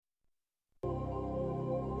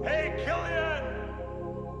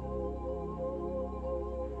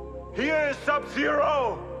Here's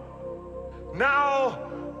Sub-Zero. Now,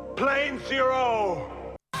 Plane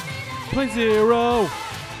Zero. Plane Zero.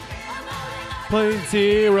 Plane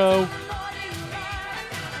Zero.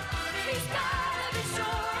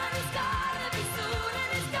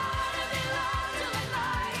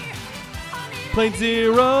 Plane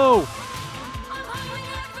Zero.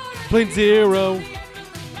 Plane Zero.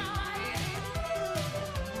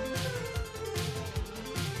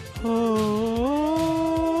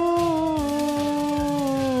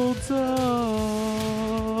 Holds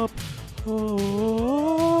up. Holds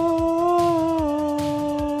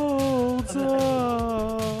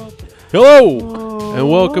up. Hello, and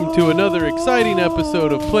welcome to another exciting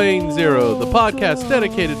episode of Plane Zero, the podcast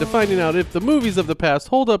dedicated to finding out if the movies of the past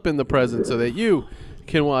hold up in the present so that you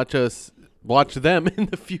can watch them in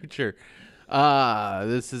the future.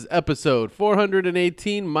 This is episode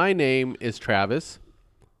 418. My name is Travis.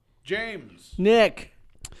 James. Nick.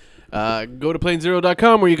 Go to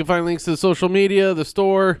planezero.com where you can find links to the social media, the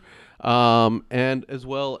store, and as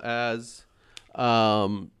well as,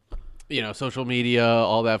 social media,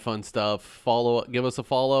 all that fun stuff. Give us a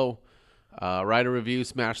follow, write a review,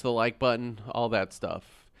 smash the like button, all that stuff.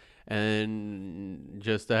 And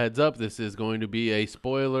just a heads up, this is going to be a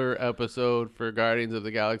spoiler episode for Guardians of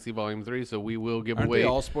the Galaxy Volume 3, so we will give Aren't away... they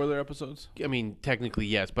all spoiler episodes? I mean, technically,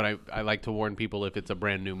 yes, but I like to warn people if it's a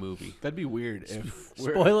brand new movie. That'd be weird if...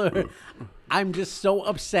 Spoiler. I'm just so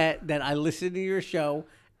upset that I listened to your show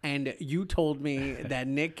and you told me that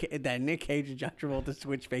Nick Cage and John Travolta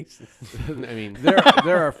switch faces. I mean...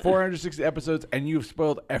 There are 460 episodes and you've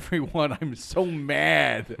spoiled every one. I'm so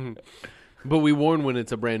mad. But we warn when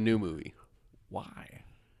it's a brand new movie. Why?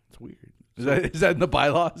 It's weird. Is that in the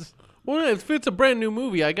bylaws? Well, if it's a brand new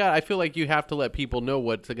movie, I feel like you have to let people know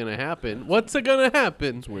what's going to happen. What's going to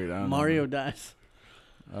happen? It's weird. I don't Mario know. dies.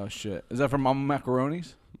 Oh, shit. Is that from Mama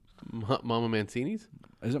Macaroni's? Mama Mancini's?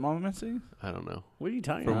 Is it Mama Mancini's? I don't know. What are you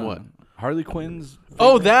talking From about? what? Harley Quinn's.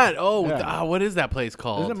 Oh, favorite? that. Oh, Yeah. what is that place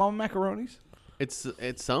called? Is it Mama Macaroni's? It's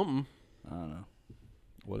something. I don't know.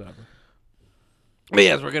 Whatever. But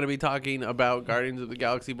yes, we're going to be talking about Guardians of the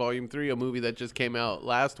Galaxy Volume 3, a movie that just came out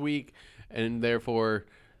last week. And therefore,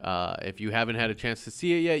 if you haven't had a chance to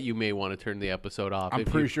see it yet, you may want to turn the episode off. I'm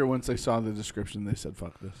pretty sure once they saw the description, they said,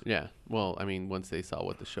 fuck this. Yeah. Well, I mean, once they saw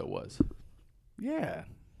what the show was. Yeah.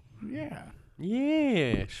 Yeah.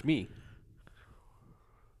 Yeah. Shmee.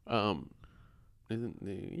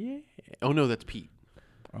 Yeah. Oh, no, that's Pete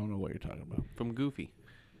I don't know what you're talking about. from Goofy.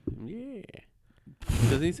 Yeah.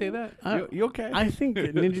 Doesn't he say that? You okay? I think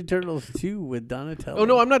that Ninja Turtles 2 with Donatello. Oh,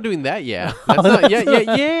 no, I'm not doing that. Yeah. That's not.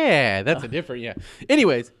 Yeah. That's a different. Yeah.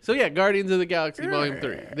 Anyways, so yeah, Guardians of the Galaxy Volume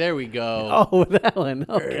 3. There we go. Oh, that one.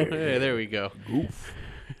 Okay. Hey, there we go. Oof.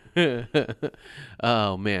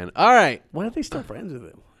 Oh, man. All right. Why are they still friends with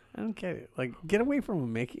him? I don't get it. Like, get away from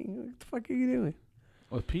him, Mickey. What the fuck are you doing?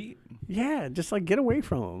 With Pete? Yeah, just like get away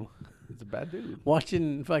from him. He's a bad dude.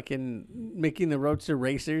 Watching fucking Mickey and the Roadster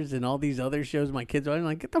Racers and all these other shows my kids are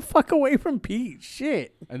like, get the fuck away from Pete.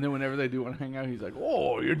 Shit. And then whenever they do want to hang out, he's like,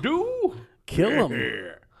 "Oh, you do? Kill him.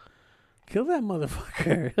 Kill that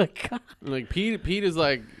motherfucker." Like, God. Like Pete is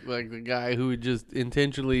like the guy who just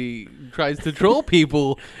intentionally tries to troll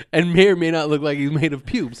people and may or may not look like he's made of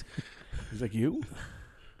pubes. He's like, "You?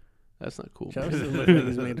 That's not cool. Joe doesn't look like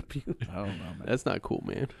he's made of puke. I don't know, man. That's not cool,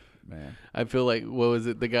 man. Man, I feel like what was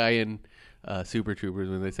it? The guy in Super Troopers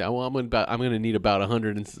when they say, "Well, I'm gonna need about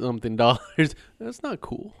 $100 and something." That's not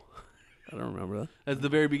cool. I don't remember that. That's the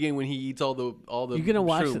very beginning when he eats all the You're gonna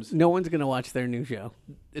watch? shrooms. No one's gonna watch their new show.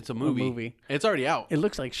 It's a movie. It's already out. It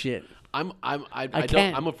looks like shit. I'm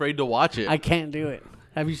can't. afraid to watch it. I can't do it.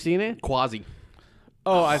 Have you seen it? Quasi.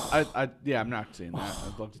 oh, yeah, I'm not seeing that.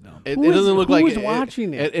 It looks dumb. It Who is- doesn't look who like is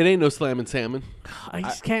watching it? It ain't no Slam and Salmon. I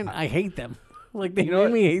just can't. I hate them. Like they You know made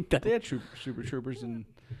what? me hate them. They had Super Troopers and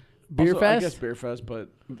Beer also, I Fest? guess Beer Fest, but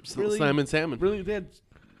really, Slam and Salmon. really, they had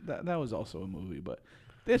that was also a movie, but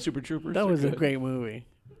they had Super Troopers. That They're was a good. great movie.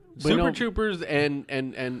 But Super no- Troopers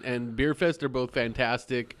and Beer Fest are both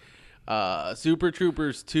fantastic. Super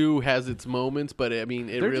Troopers 2 has its moments, but I mean,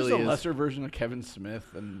 it They're really just a is. lesser version of Kevin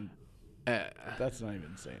Smith, and that's not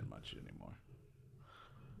even saying much anymore.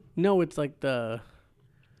 No, it's like the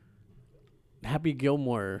Happy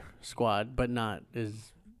Gilmore squad, but not as.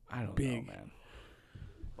 I don't Big. know, man.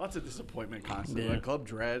 Lots of disappointment constantly. Yeah. Like Club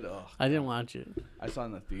Dread. Ugh. I didn't watch it. I saw it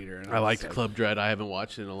in the theater. And I was liked like, Club Dread. I haven't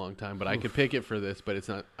watched it in a long time, but I could pick it for this. But it's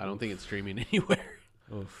not. I don't think it's streaming anywhere.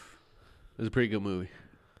 Oof. It was a pretty good movie.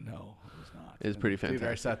 No, it was not. It's In pretty the theater, I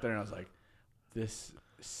fantastic. sat there and I was like, "This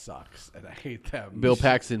sucks," and I hate them. Bill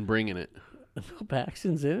Paxton bringing it. Bill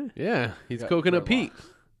Paxton's in it. Yeah, he's Got Coconut dreadlocks. Pete.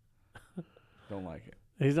 Don't like it.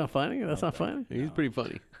 He's not funny. That's not funny. He's pretty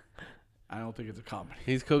funny. I don't think it's a comedy.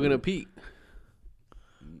 He's Coconut Pete.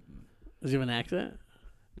 Does he have an accent?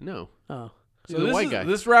 No. Oh. He's a white guy.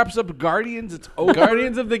 This wraps up Guardians. It's over.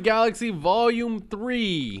 Guardians of the Galaxy Volume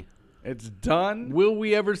 3. It's done. Will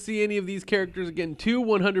we ever see any of these characters again? 2,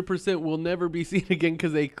 100% will never be seen again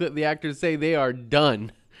because the actors say they are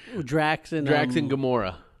done. Drax and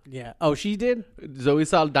Gamora. Yeah. Oh, she did? Zoe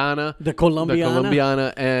Saldana, The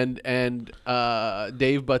Colombiana? and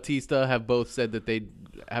Dave Bautista have both said that they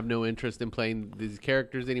have no interest in playing these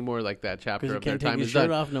characters anymore. Like that chapter Because he of their can't take time his is shirt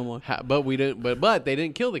done. off no more. But we didn't. But they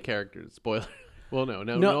didn't kill the characters. Spoiler. Well,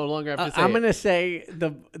 no longer have to say. I'm gonna say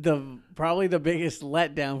the probably the biggest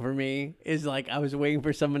letdown for me is like I was waiting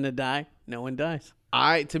for someone to die. No one dies.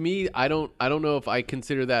 I don't know if I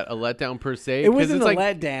consider that a letdown per se. It wasn't it's a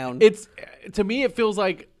like, letdown. It's to me it feels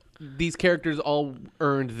like these characters all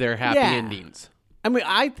earned their happy endings. I mean,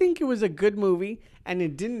 I think it was a good movie, and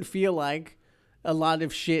it didn't feel like a lot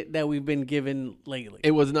of shit that we've been given lately.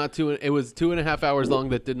 It was not two. It was 2.5 hours long.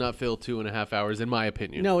 That did not feel 2.5 hours, in my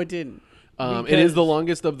opinion. No, it didn't. It is the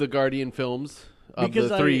longest of the Guardian films of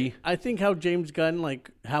the three. I think how James Gunn, like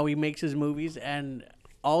how he makes his movies and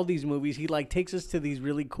all these movies, he like takes us to these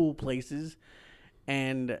really cool places,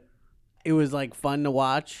 and it was like fun to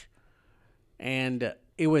watch, and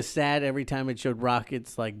it was sad every time it showed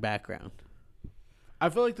Rocket's like background. I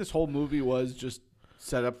feel like this whole movie was just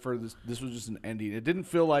set up for this. This was just an ending. It didn't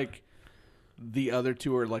feel like the other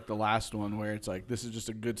two are like the last one where it's like this is just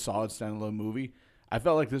a good solid standalone movie. I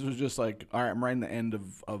felt like this was just like, all right, I'm writing the end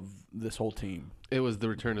of this whole team. It was the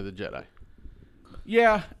Return of the Jedi.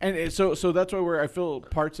 Yeah, and so that's why I feel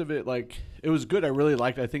parts of it like it was good. I really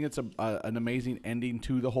liked it. I think it's an amazing ending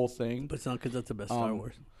to the whole thing. But it's not because that's the best Star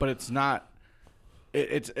Wars. But it's not.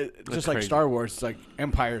 It's just like crazy. Star Wars. It's like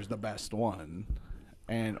Empire's the best one,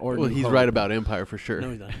 or Well, New he's Hope. right about Empire for sure.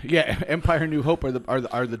 No, he's not. Yeah, Empire and New Hope are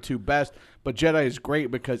the two best. But Jedi is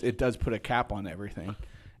great because it does put a cap on everything.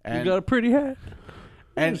 And You got a pretty hat.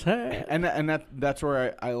 that's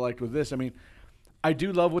where I liked with this. I mean, I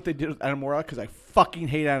do love what they did with Adam Warlock because I fucking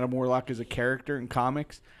hate Adam Warlock as a character in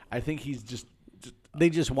comics. I think he's just They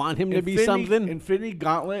just want him to be something. Infinity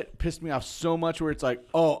Gauntlet pissed me off so much where it's like,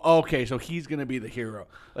 oh, okay, so he's gonna be the hero.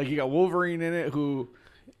 Like you got Wolverine in it who,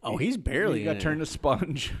 He's barely. he got in it. turned to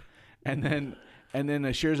sponge, and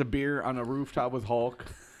then shares a beer on a rooftop with Hulk,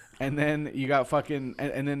 and then you got fucking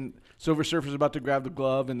and then Silver Surfer's about to grab the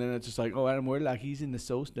glove, and then it's just like, oh, Adam Warlock, he's in the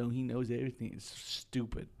Soul Stone, he knows everything. It's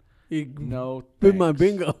stupid. No, Big my thanks.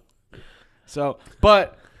 bingo. So,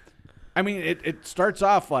 but I mean, it starts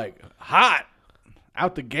off like hot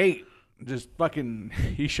out the gate. Just fucking,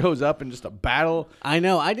 he shows up in just a battle. I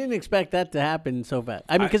know. I didn't expect that to happen so fast.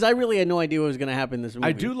 I mean, because I really had no idea what was going to happen in this movie.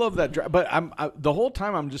 I do love that, but the whole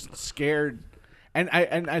time I'm just scared, and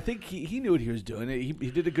I think he knew what he was doing. He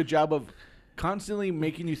did a good job of constantly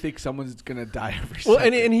making you think someone's gonna die every Well,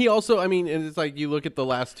 second. and he also, I mean, and it's like you look at the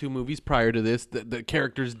last two movies prior to this, the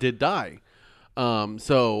characters did die.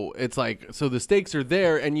 So it's like, so the stakes are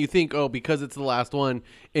there, and you think, oh, because it's the last one,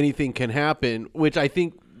 anything can happen, which I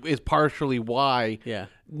think is partially why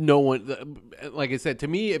no one, like I said, to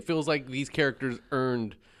me, it feels like these characters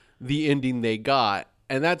earned the ending they got.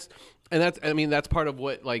 And that's, I mean, that's part of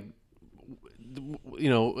what, like, you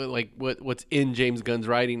know, like what's in James Gunn's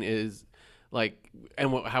writing is like,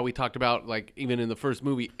 and how we talked about, like, even in the first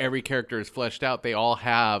movie, every character is fleshed out. They all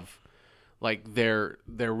have like their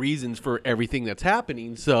reasons for everything that's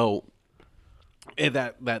happening. So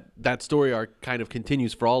that story arc kind of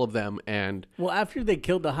continues for all of them. And Well, after they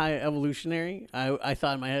killed the High Evolutionary, I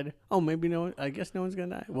thought in my head, oh, maybe no one. I guess no one's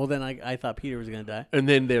gonna die. Well, then I thought Peter was gonna die. and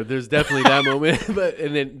then there's definitely that moment. But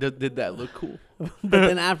and then did that look cool? But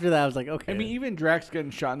then after that, I was like, okay. I mean, even Drax getting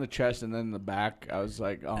shot in the chest and then in the back, I was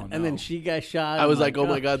like, oh no. And then she got shot. I was I'm like, oh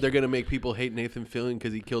my god, they're gonna make people hate Nathan Fillion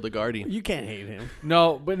because he killed a Guardian. You can't hate him.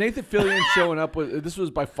 No, but Nathan Fillion showing up with this was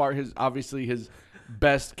by far his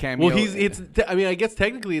best cameo. Well, I mean, I guess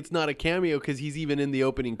technically it's not a cameo because he's even in the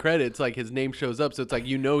opening credits. Like his name shows up, so it's like,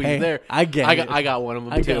 you know, he's Hey, there. I get it. I got one of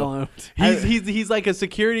them I too. got one. He's like a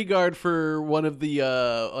security guard for one of the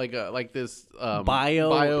like this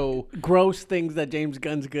Bio gross things that James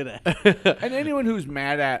Gunn's good at. and anyone who's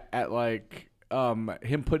mad at like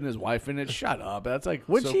him putting his wife in it. Shut up. That's like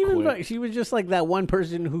What so she even? quick. She was just like that one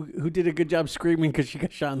person who did a good job screaming because she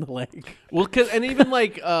got shot in the leg. Well, and even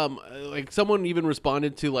like someone even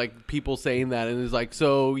responded to like people saying that, and is like,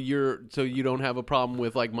 so you don't have a problem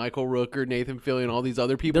with like Michael Rooker, Nathan Fillion, all these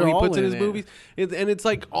other people They're he all puts in in his it. movies, and it's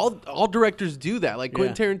like all directors do that. Like Yeah.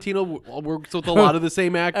 Quentin Tarantino works with a lot of the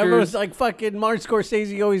same actors. Everyone's like fucking Martin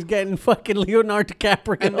Scorsese always getting fucking Leonardo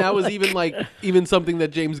DiCaprio. And that was like, even something that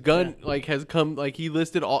James Gunn like has come like he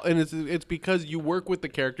listed all, and it's because you work with the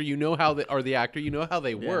character, you know how the actor, you know how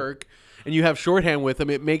they work, and you have shorthand with them.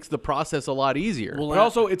 It makes the process a lot easier. Well, But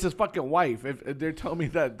also, it's his fucking wife. If they're telling me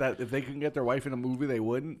that if they can get their wife in a movie, they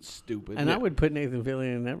wouldn't. Stupid. and I would put Nathan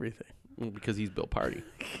Fillion in everything. Because he's Bill Party.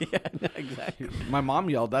 Yeah, no, exactly. My mom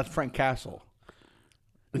yelled, "That's Frank Castle."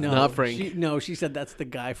 It's not Frank, She said that's the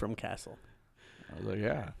guy from Castle. I was like,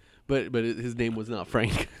 "Yeah." but his name was not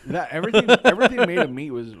Frank. That everything made of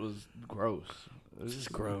meat was gross. It was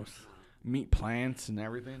just Gross. meat plants and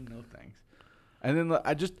everything. No thanks. And then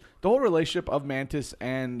the whole relationship of Mantis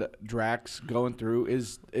and Drax going through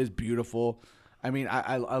is beautiful. I mean,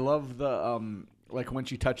 I love the like when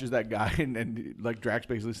she touches that guy and like Drax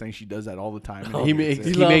basically saying she does that all the time. And He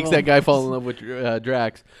hates makes it. that guy fall in love with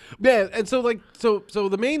Drax. Yeah, and so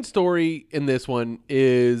the main story in this one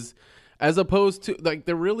is, as opposed to like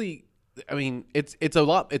they're really, I mean, it's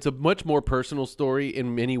a much more personal story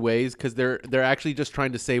in many ways because they're actually just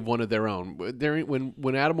trying to save one of their own.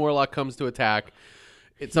 When Adam Warlock comes to attack,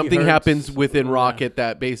 something hurts. happens within Rocket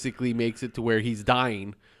that basically makes it to where he's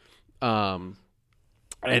dying,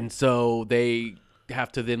 and so they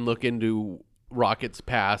have to then look into Rocket's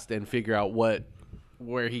past and figure out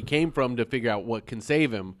where he came from to figure out what can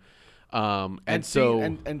save him. And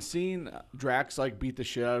so seeing Drax like beat the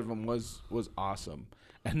shit out of him was awesome.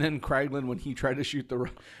 And then Kraglin, when he tried to shoot the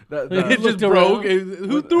it just looked broke. around.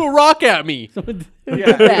 Who threw a rock at me?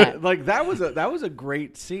 yeah, like that was a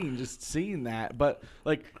great scene, just seeing that. But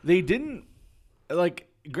like they didn't like.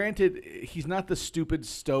 Granted, he's not the stupid,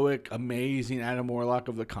 stoic, amazing Adam Warlock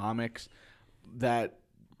of the comics that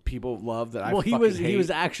people love. That Well, I fucking hate. he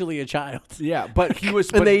was actually a child. Yeah, but he was.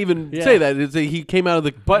 And but, they even Yeah. say that he came out of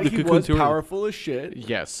the but the he cocoon was too early. powerful as shit.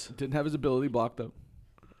 Yes, Didn't have his ability blocked though.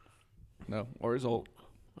 No, or his ult.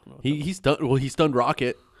 he stunned. Well, he stunned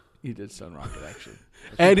Rocket, He did stun Rocket actually.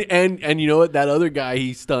 and you know what? That other guy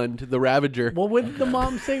he stunned, the Ravager, Well, what did the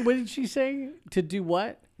mom say? What did she say? To do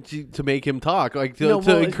what? to make him talk, like to No,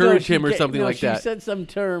 encourage she him or ga- something no, like she that. said some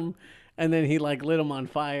term, and then he like lit him on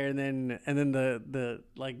fire, and then the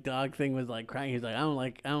like dog thing was like crying. He's like, I don't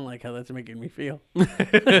like how that's making me feel.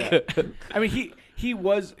 I mean, he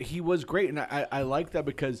was great, and I like that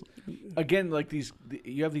because, again, like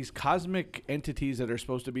you have these cosmic entities that are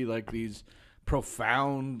supposed to be like these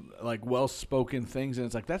profound, like well-spoken things, and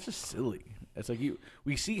it's like that's just silly. It's like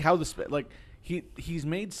we see how he's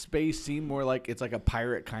made space seem more like it's like a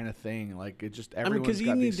pirate kind of thing. Like it just everyone's because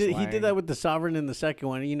got these he slang. did that with the Sovereign in the second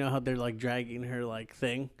one. You know how they're like dragging her like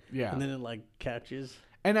thing, Yeah. and then it like catches.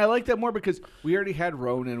 And I like that more because we already had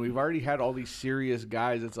Ronan. We've already had all these serious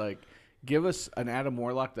guys. It's like, give us an Adam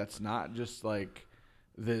Warlock that's not just like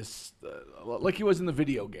this, like he was in the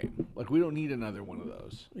video game. Like we don't need another one of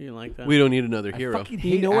those. You like that? We don't need another hero. Fucking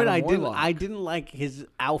You hate know what? Adam Warlock. I didn't like his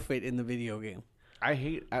outfit in the video game. I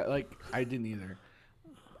didn't either.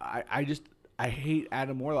 I hate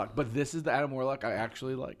Adam Warlock. But this is the Adam Warlock I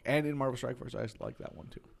actually like. And in Marvel Strike Force, I like that one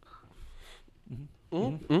too.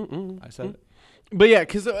 I said it. But yeah,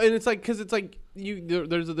 because it's like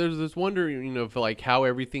there's this wonder, you know, for like how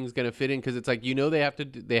everything's gonna fit in, because it's like, you know, they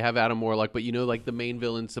have Adam Warlock, but you know, like the main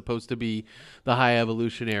villain's supposed to be the High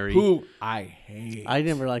Evolutionary. Who I hate. I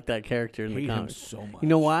never liked that character in hate the him comics. so much. You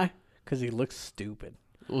know why? Because he looks stupid.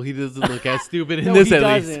 Well, he doesn't look as stupid in No, this he at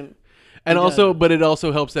least. doesn't. And He also, doesn't. but it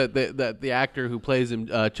also helps that the actor who plays him,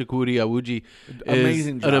 Chikuri Awuji, is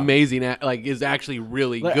Amazing job. an amazing is actually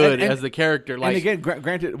really Like, good and- as the character. Like, And again,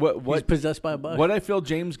 granted, He's what possessed by a bug. what I feel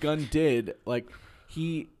James Gunn did, like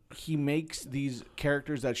he makes these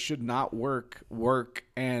characters that should not work,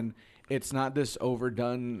 and it's not this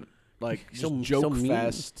overdone like just joke mean,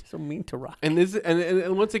 fest. So mean to Rock. and this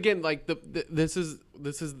and once again, like this is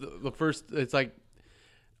the first. It's like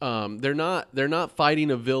they're not fighting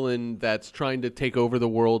a villain that's trying to take over the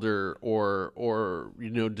world or you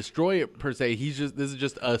know, destroy it per se. This is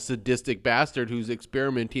just a sadistic bastard who's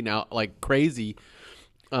experimenting out like crazy.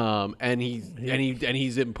 And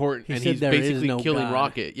he's important, He and said he's there is basically no killing God.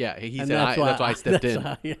 Rocket. Yeah, he And said that's why I stepped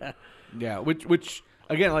in. yeah. Yeah, which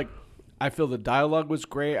again, like I feel the dialogue was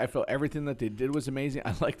great. I feel everything that they did was amazing.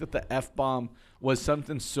 I like that the F-bomb was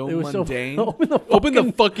something so It was mundane. so Open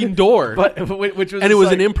the fucking door. but which was and it was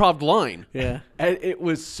like, an improv line. yeah. and it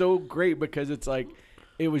was so great because it's like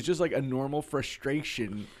it was just like a normal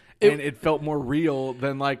frustration. And it felt more real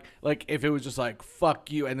than like if it was just like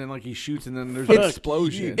fuck you and then like he shoots and then there's an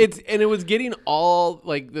explosion. And it was getting all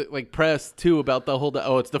like press too about the whole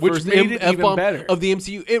it's the Which first made it even F-bomb better. of the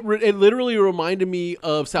MCU. It literally reminded me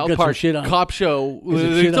of South Got some Park shit on- cop show. some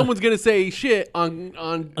shit on- Someone's gonna say shit on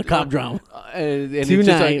A cop drama. and it's just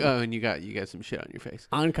like Tonight. and you got some shit on your face.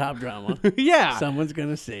 On cop drama. Yeah. Someone's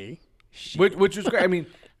gonna say. which was great. I mean,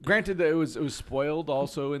 granted that it was spoiled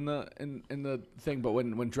also in the thing, but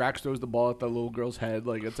when Drax throws the ball at the little girl's head,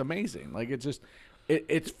 like it's amazing. Like it's just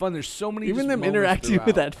it's fun. There's so many Even just them moments interacting with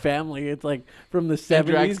throughout. that family, it's like from the And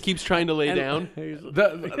Drax 70s. keeps trying to lay down.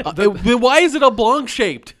 The Why is it oblong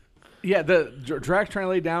shaped? yeah, the Drax trying to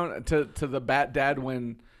lay down to the Bat Dad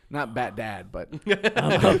when. Not Bat Dad, but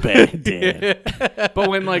I'm a bad dad. but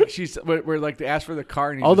when like where like they ask for the car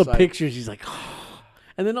and he's All the just like, pictures, he's like,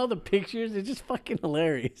 and then all the pictures, it's just fucking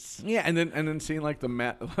hilarious. yeah, and then seeing like the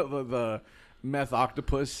meth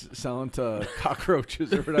octopus selling to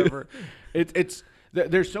cockroaches or whatever.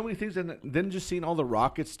 There's so many things, and then just seeing all the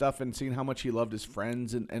Rocket stuff and seeing how much he loved his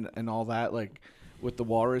friends and all that, like with the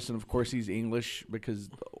walrus, and of course he's English because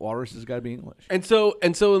walrus has got to be English. And so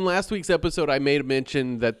in last week's episode, I made a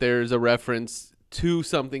mention that there's a reference to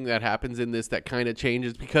something that happens in this that kind of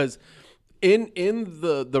changes because in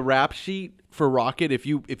the rap sheet for Rocket, if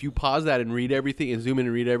you pause that and read everything and zoom in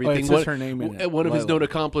and read everything, says her name in it, one of his Lila. known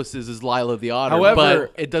accomplices is Lila the Otter.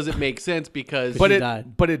 However- but it doesn't make sense because But She it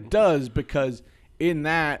died. but it does because in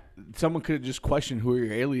that someone could have just questioned who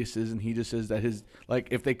your alias is, and he just says that his like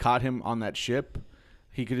if they caught him on that ship.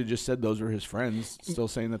 He could have just said those were his friends, still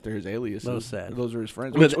saying that they're his aliases. That was sad. Those are his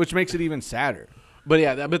friends, But- which makes it even sadder. But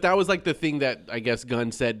yeah, but that was like the thing that I guess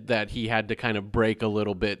Gunn said that he had to kind of break a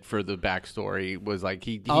little bit for the backstory was like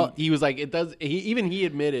he was like it does. He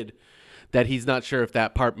admitted that he's not sure if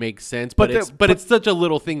that part makes sense, but it's such a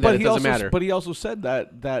little thing that it doesn't matter. But he also said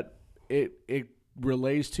that it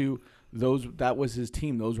relates to those that was his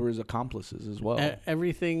team. Those were his accomplices as well.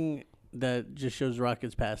 Everything that just shows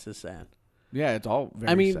Rocket's past is sad. Yeah, it's all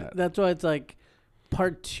very I mean, sad. that's why it's like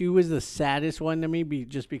part 2 is the saddest one to me,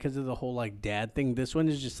 just because of the whole like dad thing. This one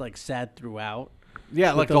is just like sad throughout. Yeah,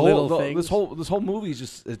 with like the the little whole things. this whole movie is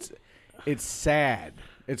just it's sad.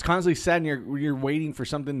 It's constantly sad, and you're waiting for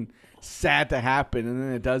something sad to happen, and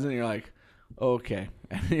then it doesn't. And you're like, okay,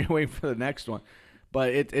 and then you're waiting for the next one. But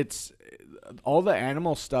it's all the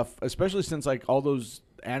animal stuff, especially since like all those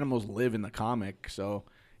animals live in the comic, so.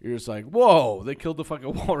 You're just like, whoa, they killed the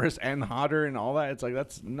fucking walrus and the otter and all that. It's like,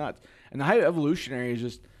 that's nuts. And the High Evolutionary is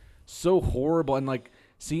just so horrible. And like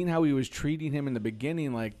seeing how he was treating him in the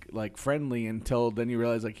beginning, like friendly, until then you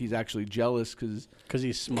realize like he's actually jealous because Because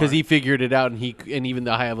he's smart. Because he figured it out, and even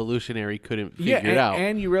the High Evolutionary couldn't figure it out.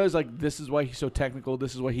 And you realize like this is why he's so technical.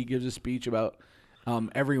 This is why he gives a speech about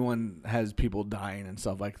everyone has people dying and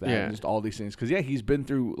stuff like that. Yeah. And just all these things. Because he's been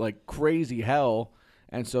through like crazy hell.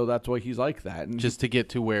 And so that's why he's like that. And just to get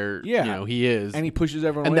to where Yeah. he is. and he pushes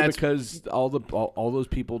everyone And away that's- because all those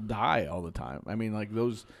people die all the time. I mean, like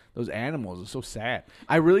those animals are so sad.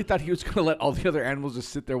 I really thought he was going to let all the other animals just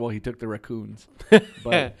sit there while he took the raccoons.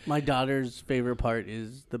 But My daughter's favorite part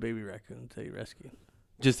is the baby raccoons that he rescued.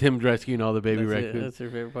 just him rescuing all the baby That's it. raccoons. That's her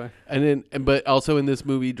favorite part. But also in this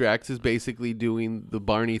movie, Drax is basically doing the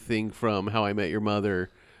Barney thing from How I Met Your Mother,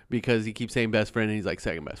 because he keeps saying best friend and he's like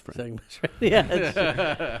second best friend. Second best friend. Yeah.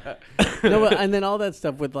 That's true. No, but, and then all that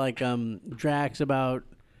stuff with like Drax about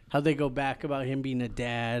how they go back about him being a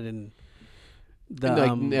dad and the And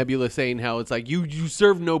like Nebula saying how it's like you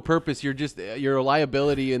serve no purpose. You're a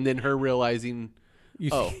liability, and then her realizing you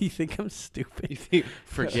think I'm you stupid. think, She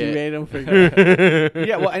forget. made him forget.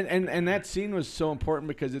 yeah, well, and that scene was so important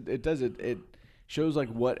because it shows like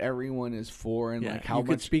what everyone is for and Yeah, like how you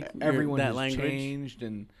could much speak everyone that has language. changed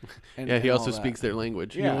and Yeah, he and also all that. speaks their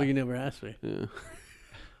language. Yeah. Well, you never asked me. Yeah.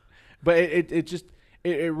 But it just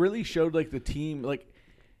it really showed like the team like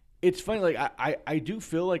it's funny like I do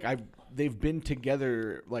feel like they've been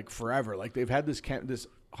together like forever, like they've had this this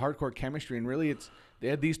hardcore chemistry, and really they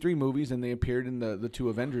had these 3 movies and they appeared in the 2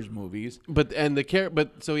 Avengers movies.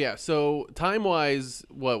 So time wise,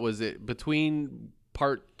 what was it between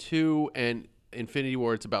part 2 and Infinity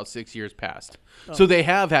War? It's about 6 years past. So they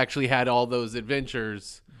have actually had all those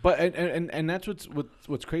adventures. But and that's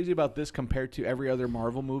what's crazy about this compared to every other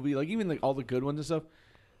Marvel movie, like even like all the good ones and stuff.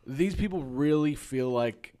 these people really feel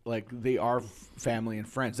like they are family and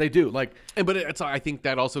friends. They do. Like, But I think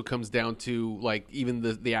that also comes down to like even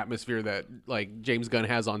the atmosphere that like James Gunn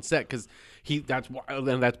has on set, because that's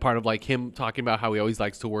part of like him talking about how he always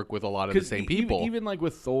likes to work with a lot of the same people. Even like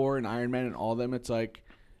with Thor and Iron Man and all them, it's like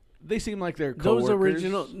they seem like they're coworkers. Those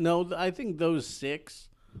original, no, I think those 6,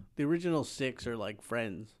 the original 6 are like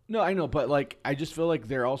friends. No, I know, but like I just feel like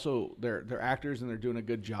they're also they're actors and they're doing a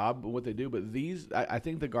good job of what they do. But these, I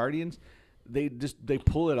think the Guardians, they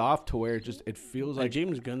pull it off to where it feels like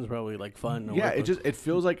James Gunn's probably like fun. to yeah, work with. it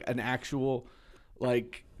feels like an actual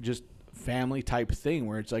like just family type thing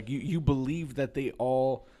where it's like you believe that they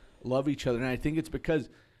all love each other, and I think it's because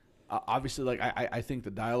obviously like I think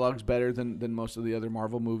the dialogue's better than most of the other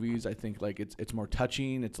Marvel movies. I think like it's more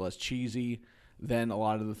touching, it's less cheesy than a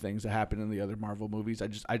lot of the things that happen in the other Marvel movies. I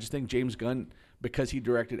just think James Gunn, because he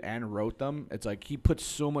directed and wrote them, it's like he puts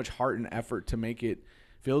so much heart and effort to make it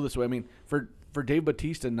feel this way. I mean, for Dave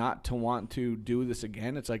Bautista not to want to do this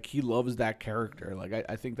again, it's like he loves that character. Like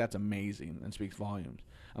I think that's amazing and speaks volumes.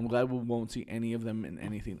 I'm glad we won't see any of them in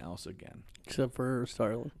anything else again. Except for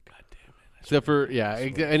Star-Lord. Except for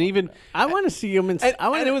and even I want to see him I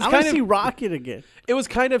want it was to kind of- see Rocket again. it was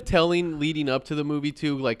kind of telling leading up to the movie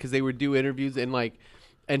too, like because they would do interviews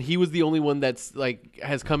and he was the only one that's like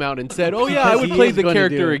has come out and said, "Oh yeah, I Because would he play is the gonna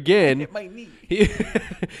do character it. again."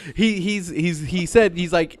 He said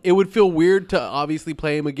he's like it would feel weird to obviously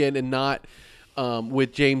play him again and not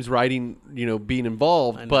with James writing, being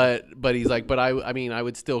involved, but he's like, but I mean I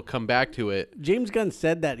would still come back to it. James Gunn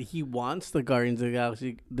said that he wants the Guardians of the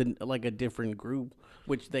Galaxy like a different group,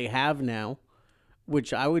 which they have now,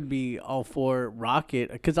 which I would be all for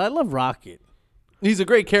Rocket, because I love Rocket. He's a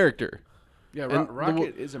great character. Yeah, And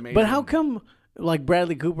Rocket is amazing. But how come like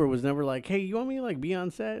Bradley Cooper was never like, hey, you want me to like be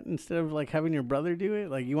on set instead of like having your brother do it?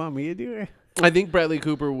 Like, you want me to do it? I think Bradley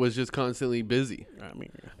Cooper was just constantly busy I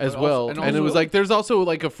mean, as But well, also- and and it was also- like there's also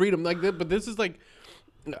like a freedom like that. But this is like,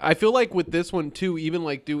 I feel like with this one too, even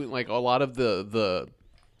like doing like a lot of the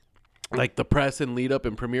like the press and lead up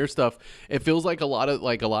and premiere stuff, it feels like a lot of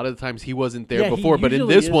the times he wasn't there Yeah, he before. But in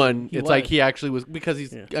usually this isn't. one, He it's like was. he actually was, because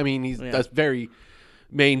he's. Yeah. I mean, he's Yeah. a very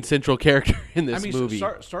main central character in this movie.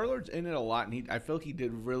 Star-Lord's in it a lot, and I feel like he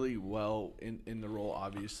did really well in the role.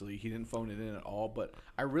 Obviously, he didn't phone it in at all. But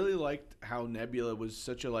I really liked how Nebula was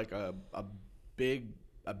such a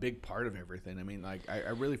big part of everything. I mean, like I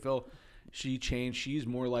really feel she changed. She's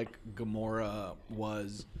more like Gamora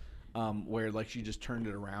was. Where like she just turned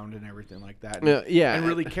it around and everything like that. Yeah. and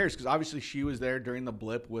really cares because obviously she was there during the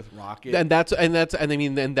blip with Rocket. and I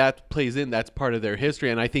mean, then that plays in. That's part of their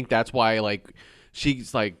history, and I think that's why like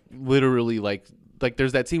she's like literally like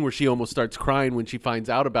there's that scene where she almost starts crying when she finds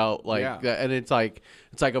out about like Yeah. that, and it's like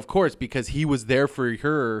of course, because he was there for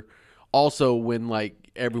her also when like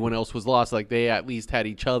everyone else was lost. Like they at least had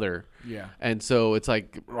each other. Yeah. And so it's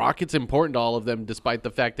like Rocket's important to all of them, despite the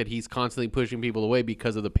fact that he's constantly pushing people away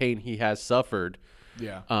because of the pain he has suffered.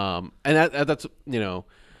 Yeah. And that's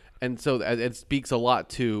and so it speaks a lot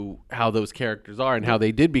to how those characters are and how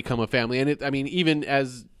they did become a family. And I mean, even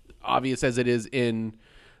as obvious as it is in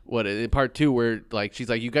part 2, where like she's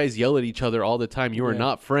like, you guys yell at each other all the time, you are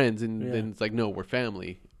not friends, and then it's like, no, we're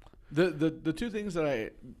family. The two things that I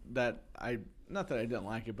not that I didn't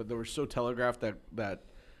like it, but they were so telegraphed that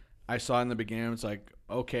I saw in the beginning. It's like,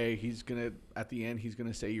 okay, at the end he's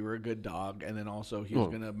gonna say you were a good dog, and then also he's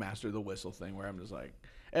gonna master the whistle thing. Where I'm just like,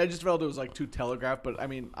 and I just felt it was like too telegraphed. But I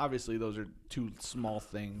mean, obviously those are two small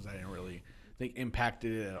things I didn't really think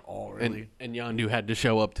impacted it at all. Really, And Yondu had to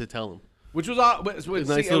show up to tell him. which was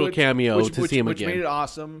nice little cameo to see him which again. made it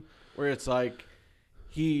awesome. Where it's like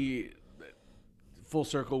he full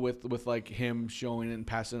circle with like him showing and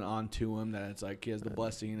passing it on to him that it's like he has the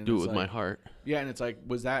blessing and Do it it's with like, my heart. Yeah, and it's like,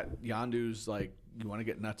 was that Yondu's like you want to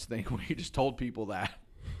get nuts thing where he just told people that?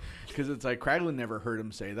 Because it's like Kraglin never heard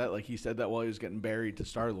him say that. Like he said that while he was getting buried to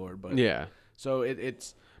Star-Lord. But Yeah. so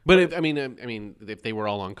it's But if if they were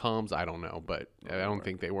all on comms, I don't know, but I don't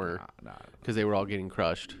think they were, nah, because they were all getting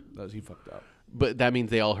crushed. he fucked up. But that means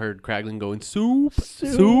they all heard Kraglin going soup.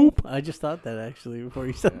 I just thought that actually before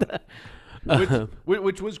you said that.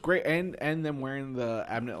 Which was great, and them wearing the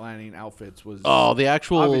Abnett Lanning outfits was Oh, the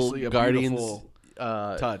actual obviously a Guardians beautiful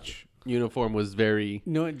touch. uniform was very.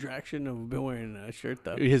 You know what? Drax shouldn't have been wearing a shirt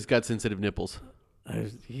though. His got sensitive nipples.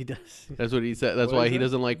 He does. That's what he said. That's What why is he it?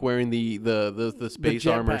 doesn't like wearing the space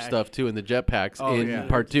armor jetpack. stuff too, and the jetpacks Oh, in yeah.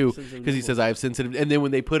 part 2, Sensitive because he nipples. says I have sensitive. And then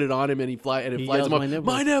when they put it on him and he flies yells, him up, "My nipples."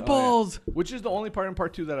 my nipples. Which is the only part in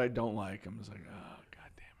part 2 that I don't like. I'm just like, oh god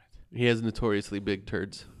damn it. He has notoriously big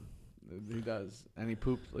turds. He does, and he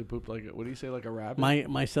pooped. He pooped like what do you say? Like a rabbit.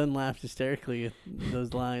 My son laughed hysterically at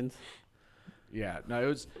those lines. Yeah, no, it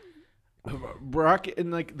was Brock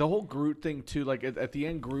and like the whole Groot thing too. Like at the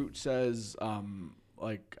end, Groot says,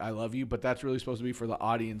 like "I love you," but that's really supposed to be for the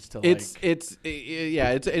audience to like. It's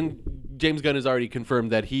and James Gunn has already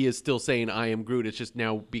confirmed that he is still saying "I am Groot." It's just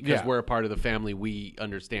now because we're a part of the family, we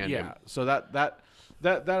understand him. Yeah, so that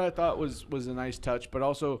I thought was a nice touch, but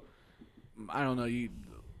also I don't know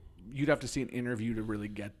you'd have to see an interview to really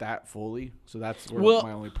get that fully. So that's where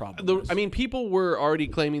my only problem is. I mean, people were already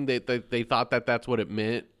claiming that they thought that that's what it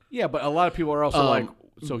meant. Yeah, but a lot of people are also like,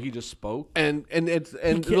 so he just spoke, and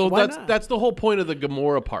why not? that's the whole point of the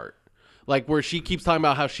Gamora part, like where she keeps talking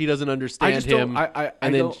about how she doesn't understand him,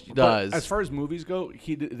 and then she does. As far as movies go,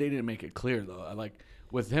 they didn't make it clear though. Like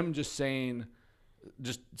with him just saying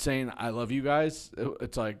I love you guys,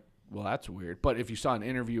 it's like, well, that's weird. But if you saw an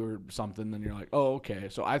interview or something, then you're like, oh, okay.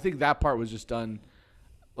 So I think that part was just done.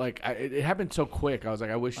 Like it happened so quick. I was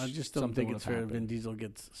like, I wish. I just don't something think it's would have fair. Vin happened. Diesel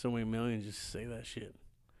gets so many millions just to say that shit,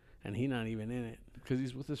 and he not even in it. Because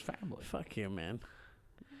he's with his family. Fuck him, man.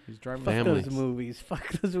 He's driving. Fuck Families. those movies. Fuck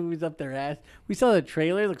those movies up their ass. We saw the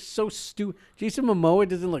trailer. It looks so stupid. Jason Momoa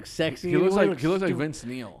doesn't look sexy. He looks anymore. like Vince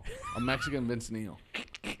Neil, a Mexican Vince Neil.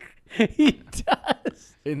 He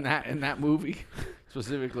does. In that movie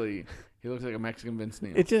specifically, he looks like a Mexican Vince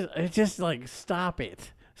Neil. It just like stop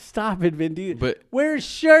it, Vin Diesel. But- wear a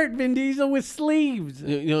shirt, Vin Diesel, with sleeves.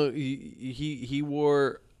 You know, he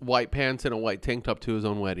wore white pants and a white tank top to his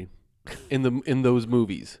own wedding, in those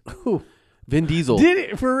movies. Who Vin Diesel did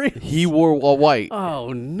it for real? He wore all white,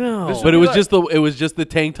 Oh no! This but it would was be just the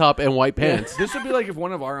tank top and white pants. This would be like if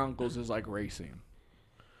one of our uncles is like racing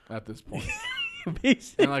at this point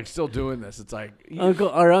Basically, and like still doing this. It's like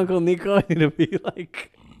our uncle Nico to be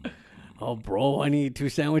like, "Oh, bro, I need 2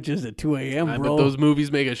 sandwiches at 2 a.m., But bro." those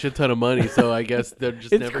movies make a shit ton of money, so I guess they're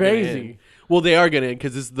just It's never crazy. Gonna end. Well, they are gonna end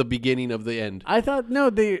because this is the beginning of the end. I thought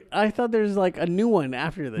there's like a new one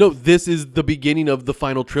after this. No, this is the beginning of the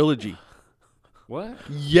final trilogy. what?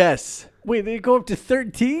 Yes, Wait, they go up to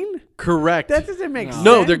 13? correct. That doesn't make sense.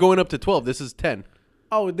 No, they're going up to 12. This is 10.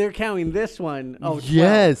 Oh, they're counting this one. Oh, 12.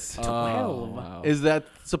 Yes. 12. wow. Is that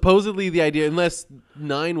supposedly the idea? Unless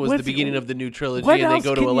 9 was the What's- beginning of the new trilogy What and they else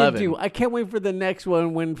go to can 11. you do? I can't wait for the next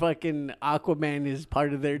one when fucking Aquaman is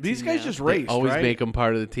part of their team. These guys now. just They raced, always right? make them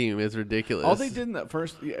part of the team. It's ridiculous. All they did in that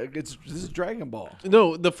first, this is Dragon Ball.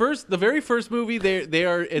 No, the very first movie, they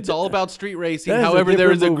are. It's all about street racing. That is a However,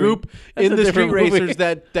 there is different a movie. group That's in a the street different movie. racers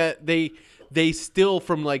that they steal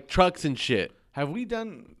from like trucks and shit. Have we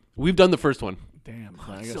done? We've done the first one. Damn,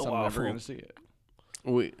 I guess so I'm awful. never gonna see it.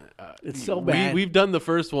 It's so bad. We've done the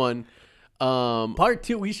first one. Part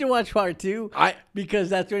 2. We should watch part 2. Because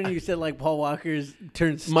that's when you said like Paul Walker's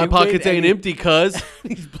turns. My pockets ain't empty, cuz.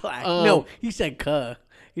 He's black. No, he said "cuh."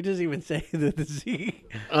 He doesn't even say the Z.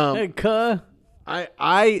 Hey, "Cuh."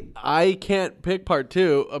 I can't pick part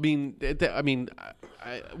 2.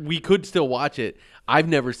 We could still watch it. I've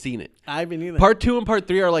never seen it. I haven't either. Part 2 and part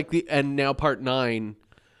 3 are like and now part 9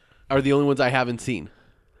 are the only ones I haven't seen.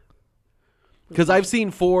 Because I've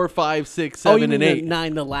seen 4, 5, 6, 7, and 8.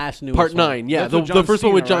 9, the last new Part 9, yeah, That's the with John first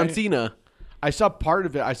one with Cena, John right? Cena. I saw part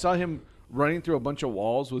of it. I saw him running through a bunch of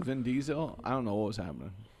walls with Vin Diesel. I don't know what was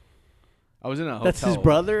happening. I was in a hotel. That's his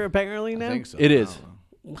brother, apparently. I Now, think so. It I is.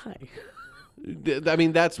 don't know. Why? I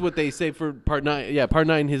mean, that's what they say for part 9. Yeah, part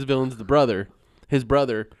 9, his villain's his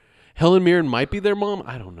brother. Helen Mirren might be their mom.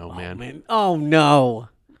 I don't know, man. Oh no.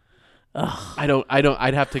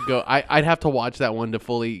 I'd have to go. I'd have to watch that one to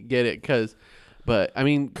fully get it. But I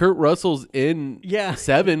mean, Kurt Russell's in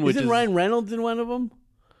 7, which Isn't is Ryan Reynolds in one of them?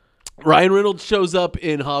 Ryan Reynolds shows up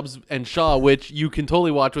in Hobbs and Shaw, which you can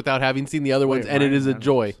totally watch without having seen the other ones, and it Ryan is a Reynolds.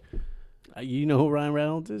 joy. You know who Ryan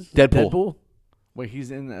Reynolds is? Deadpool. Wait,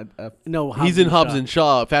 he's in a No, He's in Hobbs and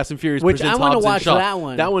Shaw. Fast and Furious Which presents I wanna Hobbs watch and Shaw. that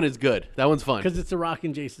one. That one is good. That one's fun. because it's The Rock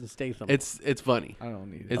and Jason Statham. It's funny. I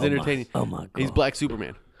don't need. It's It. entertaining. oh my He's God. Black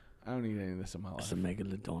Superman. I don't need any of this in my life. It's a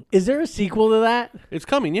megalodon. Is there a sequel to that? It's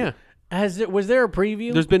coming. Yeah. Was there a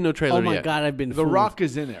preview? There's been no trailer Oh my yet. God, I've been The fooled. Rock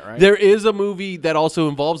is in it, right? There is a movie that also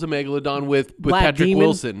involves a megalodon with Black Patrick Demon?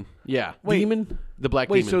 Wilson. Yeah. Demon. The Black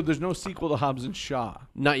Wait, Demon. so there's no sequel to Hobbs and Shaw?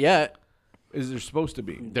 Not yet. Is there supposed to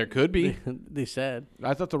be? There could be. They said.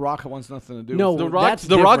 I thought The Rock wants nothing to do. No, with The it. Rock's that's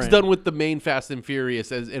different. done with the main Fast and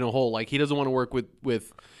Furious as in a whole. Like he doesn't want to work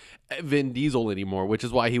with Vin Diesel anymore, which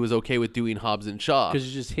is why he was okay with doing Hobbs and Shaw. Because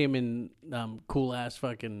it's just him and cool ass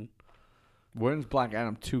fucking. When's Black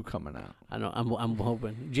Adam 2 coming out? I don't know. I'm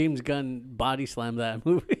hoping James Gunn body slammed that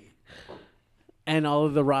movie, and all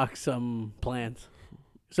of the Rock's plans.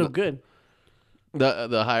 So good.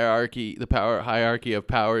 The hierarchy, the power hierarchy of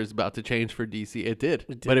power is about to change for DC. It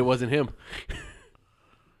did. But it wasn't him.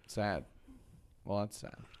 Sad. Well, that's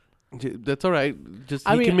sad. That's all right. Just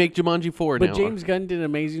I he mean, can make Jumanji 4 now. But James Gunn did an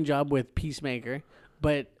amazing job with Peacemaker.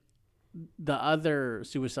 But the other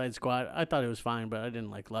Suicide Squad, I thought it was fine, but I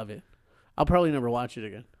didn't love it. I'll probably never watch it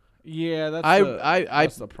again. Yeah, that's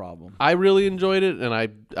that's the problem. I really enjoyed it, and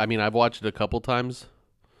I mean I've watched it a couple times.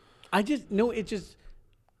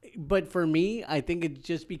 But for me, I think it's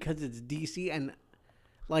just because it's DC and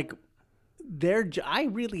I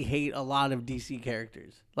really hate a lot of DC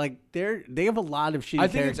characters. They have a lot of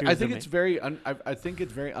shitty characters. I think it's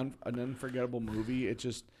very an unforgettable movie. It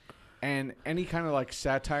just and any kind of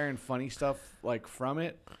satire and funny stuff from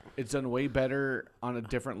it, it's done way better on a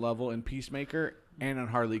different level in Peacemaker and on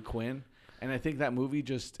Harley Quinn. And I think that movie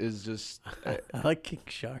is I like King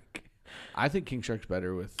Shark. I think King Shark's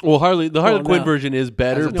better with. Well, Harley Quinn version is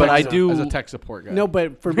better, but I do as a tech support guy. No,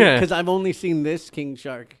 but for me, because I've only seen this King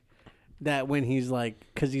Shark, that when he's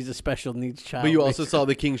because he's a special needs child. But you also saw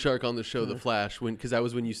the King Shark on the show The Flash because that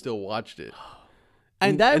was when you still watched it.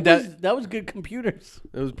 and that was good computers.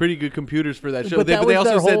 It was pretty good computers for that show. But They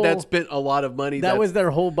also said that spent a lot of money. That was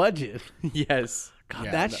their whole budget. Yes. God,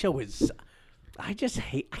 that show is. I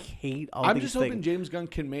hate all. I'm these just things. hoping James Gunn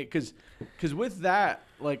can make because with that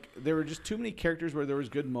there were just too many characters where there was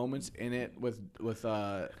good moments in it with was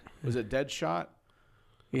it Deadshot?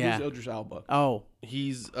 Yeah. Who's Idris Elba? Oh,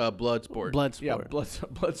 He's Bloodsport. Bloodsport. Yeah,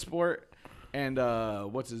 Bloodsport, and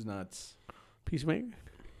what's his nuts? Peacemaker.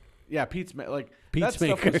 Yeah, that stuff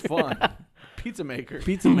Peacemaker. was fun. Pizza Maker.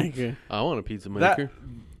 Pizza Maker. I want a pizza maker.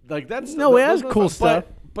 That's No, it has cool stuff.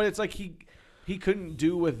 But it's he couldn't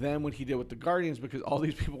do with them what he did with the Guardians because all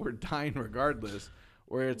these people were dying regardless.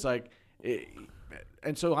 Where it's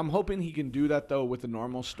and so I'm hoping he can do that though with the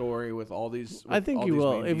normal story with all these. I think all he these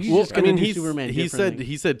will. main If DCs. you just gonna do Superman he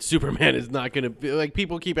differently. said Superman is not going to be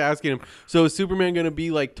people keep asking him. So is Superman going to be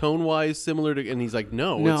tone wise similar to? And he's like,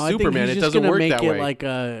 no, it's I Superman. think he's It just doesn't gonna work make that it way. like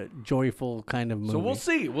a joyful kind of movie. So we'll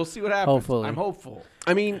see. We'll see what happens. Hopefully. I'm hopeful.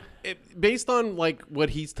 I mean, based on what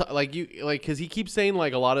he's because he keeps saying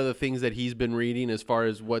a lot of the things that he's been reading as far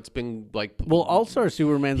as what's been Well, All Star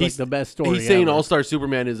Superman's the best story. He's saying ever. All Star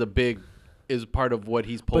Superman is part of what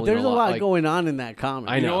he's pulling. But there's a lot like, going on in that comic.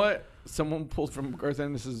 I You know. know what? Someone pulled from Garth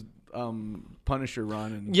Ennis' Punisher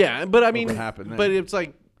run. And Yeah, but I mean, what happened there. but it's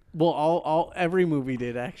like. Well, every movie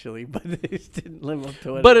did actually, but they just didn't live up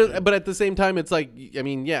to it. But at the same time, it's I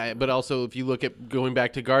mean, yeah. But also, if you look at going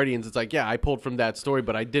back to Guardians, it's I pulled from that story,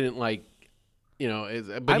 but I didn't but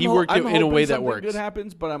he worked it in a way that works. Good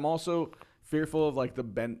happens, but I'm also fearful of the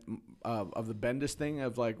Bendis thing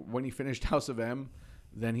of when he finished House of M,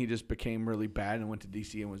 then he just became really bad and went to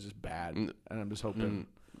DC and was just bad. And I'm just hoping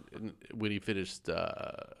When he finished,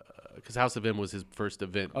 because House of M was his first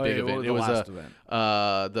event, Oh, big yeah, event. well, It the was last event.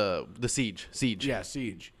 The Siege. Yeah,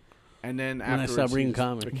 Siege. And then I after stopped reading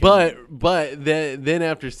comics. But then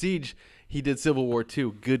after Siege, he did Civil War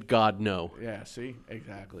 2. Good God, no. Yeah, see?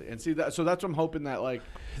 Exactly. And see that, so that's what I'm hoping that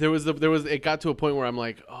It got to a point where I'm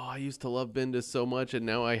like, oh, I used to love Bendis so much, and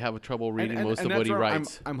now I have trouble reading most of what that's he where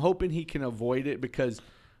writes. I'm hoping he can avoid it because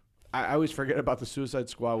I always forget about the Suicide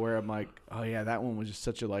Squad where I'm like, oh yeah, that one was just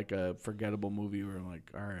such a forgettable movie where I'm like,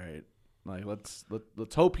 all right, let's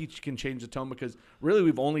hope he can change the tone because really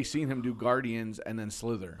we've only seen him do Guardians and then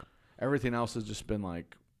Slither. Everything else has just been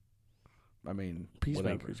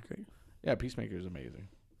Peacemaker's great. Yeah, Peacemaker is amazing.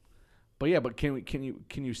 But can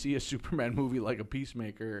you see a Superman movie like a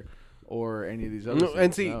Peacemaker or any of these other things?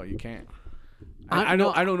 and see- No, you can't. I I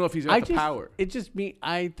don't know if he's got the power. It just me.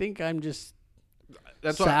 I think I'm just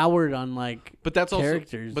That's why. soured on But that's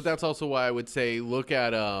characters. also. But that's also why I would say look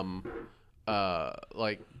at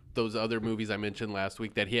those other movies I mentioned last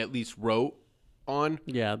week that he at least wrote on.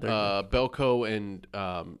 Yeah, they're Belko and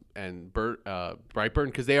Brightburn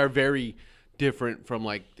because they are very different from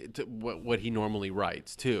what he normally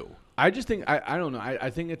writes too. I just think I don't know. I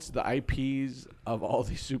think it's the IPs of all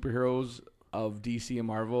these superheroes of DC and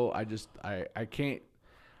Marvel. I'm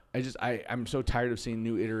so tired of seeing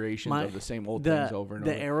new iterations of the same old things over and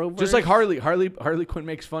over. The Arrowverse? Just like Harley Quinn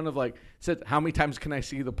makes fun of said how many times can I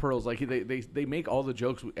see the pearls? They make all the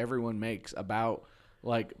jokes everyone makes about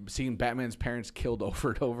seeing Batman's parents killed over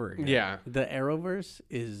and over again. Yeah. The Arrowverse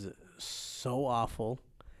is so awful,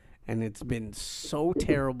 and it's been so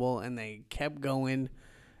terrible, and they kept going.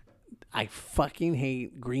 I fucking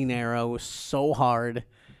hate Green Arrow so hard,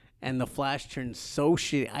 and the Flash turned so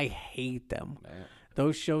shitty. I hate them.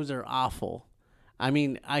 Those shows are awful. I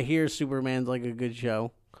mean, I hear Superman's a good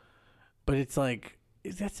show, but it's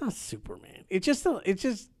that's not Superman. They just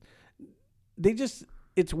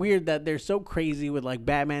it's weird that they're so crazy with like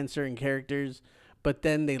Batman certain characters, but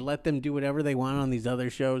then they let them do whatever they want on these other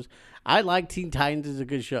shows. I like Teen Titans is a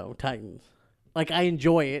good show. Titans, like I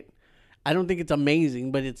enjoy it. I don't think it's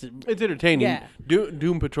amazing, but it's entertaining. Yeah.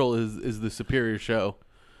 Doom Patrol is the superior show.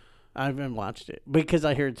 I haven't watched it because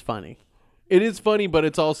I hear it's funny. It is funny, but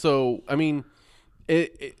it's also, I mean,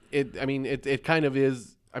 it kind of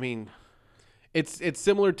is. I mean, it's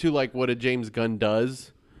similar to like what a James Gunn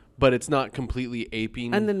does, but it's not completely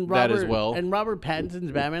aping And then that as well. And Robert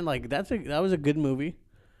Pattinson's Batman, like that was a good movie.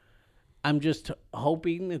 I'm just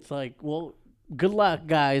hoping it's like, well, good luck,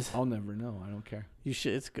 guys. I'll never know. I don't care. You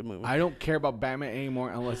should. It's a good movie. I don't care about Batman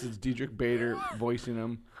anymore unless it's Diedrich Bader voicing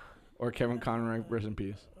him or Kevin Conroy. Rest in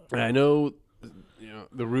peace. I know,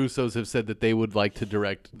 the Russos have said that they would like to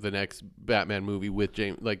direct the next Batman movie with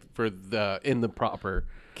James, like in the proper.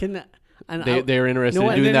 They're interested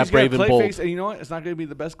in doing that brave and bold. And you know what? It's not going to be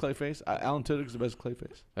the best Clayface. Alan Tudyk's the best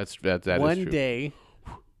Clayface. That is One true. day,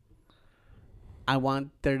 I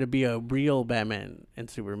want there to be a real Batman and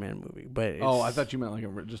Superman movie, but I thought you meant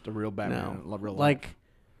like just a real Batman. no, Real life. like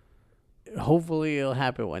hopefully it'll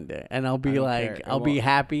happen one day, and I'll be don't like, care. It I'll be won't.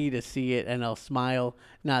 happy to see it, and I'll smile,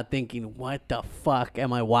 not thinking, what the fuck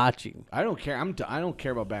am I watching? I don't care. I don't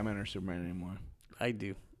care about Batman or Superman anymore. I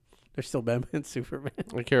do. There's still Batman and Superman.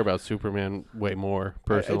 I care about Superman way more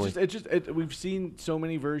personally. We've seen so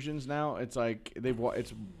many versions now. It's like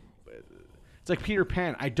it's like Peter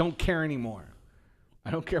Pan. I don't care anymore. I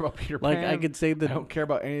don't care about Peter Like Pan. I could say I don't care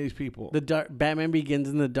about any of these people. the Batman Begins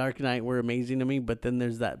and The Dark Knight were amazing to me, but then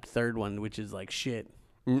there's that third one which is like shit.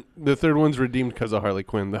 The third one's redeemed because of Harley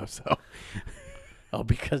Quinn, though. So Oh,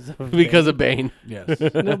 because of of Bane. Yes.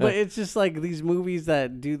 No, but it's just like these movies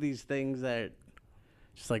that do these things that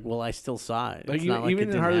just like, well, I still saw it. Like It's not even it in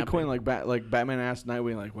didn't Harley happen. Quinn, like Batman asked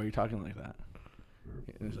Nightwing, like, "Why are you talking like that?"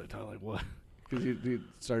 And he's like, "Talking like what?" Because he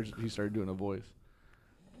started doing a voice.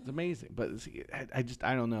 It's amazing, but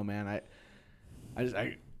I don't know, man.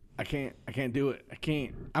 I can't do it. I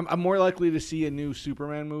can't. I'm more likely to see a new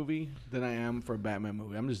Superman movie than I am for a Batman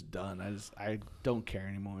movie. I'm just done. I don't care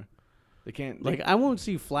anymore. They can't. Like I won't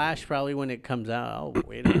see Flash probably when it comes out. I'll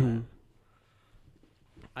wait on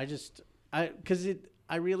that.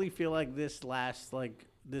 I really feel like this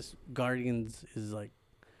Guardians is like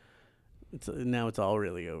now it's all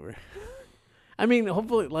really over. I mean,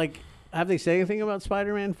 hopefully, like, have they said anything about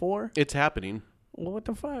Spider-Man 4? It's happening. Well, what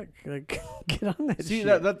the fuck? Like, get on that. see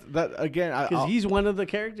shit. that again. Because he's one of the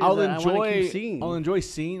characters I'll that I want to enjoy. keep seeing. I'll enjoy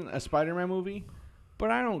seeing a Spider-Man movie,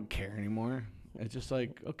 but I don't care anymore. It's just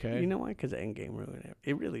like, okay. You know why? Because Endgame ruined it.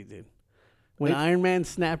 It really did. When Iron Man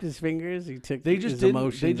snapped his fingers, he took his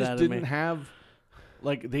emotions They just out didn't of me. have,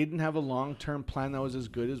 like, they didn't have a long-term plan that was as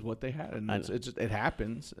good as what they had, and it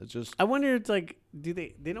happens. It's just I wonder. It's like,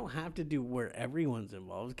 they don't have to do where everyone's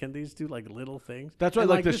involved. Can they just do like little things? that's why And,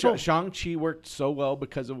 like the this whole- Shang-Chi worked so well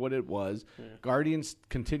because of what it was. Yeah. Guardians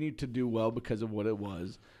continued to do well because of what it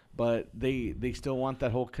was. But they still want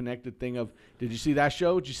that whole connected thing of, did you see that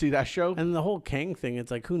show? Did you see that show? And the whole Kang thing,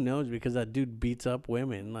 it's like, who knows? Because that dude beats up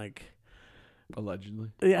women. Like, Allegedly.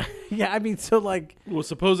 yeah. I mean, so like, Well,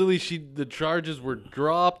 supposedly the charges were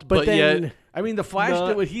dropped, but but then, yet. I mean, the Flash Not-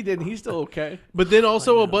 did what he did, and he's still okay. But then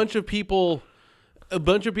also a bunch of people.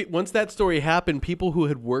 Once that story happened, people who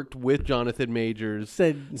had worked with Jonathan Majors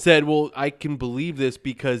said, well, I can believe this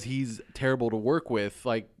because he's terrible to work with.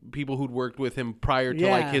 Like people who'd worked with him prior to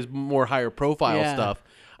like his more higher profile stuff.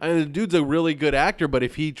 I mean, the dude's a really good actor, but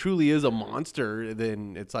if he truly is a monster,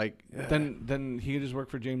 then it's like Then he just work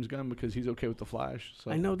for James Gunn because he's okay with the Flash. So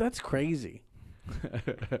I know that's crazy.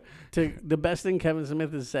 The best thing Kevin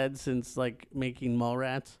Smith has said since like making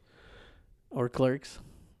Mallrats or Clerks.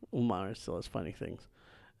 Well, Mallrats still has funny things,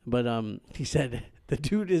 but he said the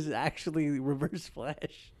dude is actually Reverse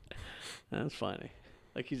Flash. That's funny.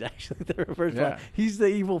 Like he's actually the Reverse Flash. He's the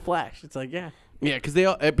evil Flash. It's like because they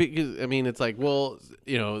all. Because, I mean, it's like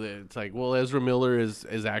Ezra Miller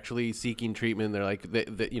is actually seeking treatment. They're like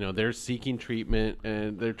they're seeking treatment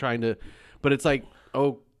and they're trying to, but it's like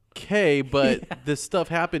okay, but this stuff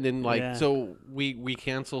happened and so we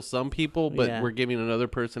cancel some people, but we're giving another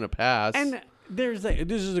person a pass. And this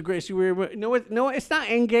is a great weird. No, it's not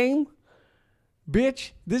Endgame,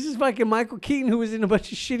 bitch. This is fucking Michael Keaton, who was in a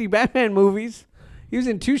bunch of shitty Batman movies. He was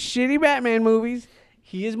in 2 shitty Batman movies.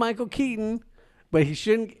 He is Michael Keaton, but he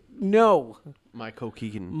shouldn't. No, Michael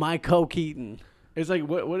Keaton. it's like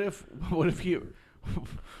what if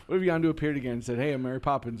Yondu appeared again and said, "Hey, I'm Mary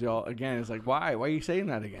Poppins, y'all." Again, it's like, why? Why are you saying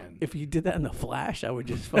that again? If you did that in The Flash, I would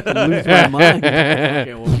just fucking lose my mind.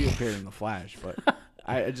 Okay, well, he appeared in the Flash, but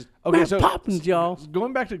I just okay. Mary So Poppins, y'all.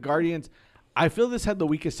 Going back to Guardians, I feel this had the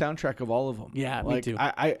weakest soundtrack of all of them. Yeah, like, me too.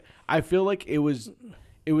 I feel like it was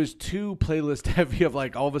too playlist heavy of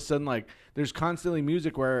like all of a sudden like there's constantly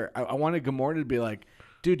music where I wanted Gamora to be like,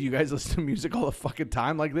 dude, you guys listen to music all the fucking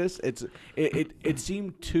time like this? It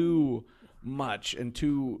seemed too much and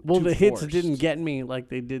too Well, too the hits forced. didn't get me like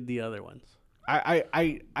they did the other ones.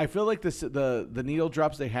 I feel like the needle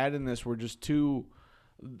drops they had in this were just too.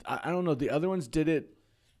 I don't know. The other ones did it.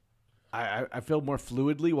 I feel more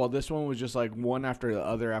fluidly, while this one was just like one after the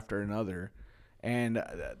other after another, and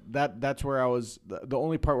that's where I was. The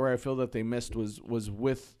only part where I feel that they missed was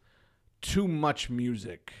with too much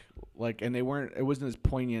music, like, and they weren't. It wasn't as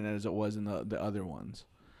poignant as it was in the other ones.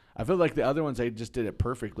 I feel like the other ones they just did it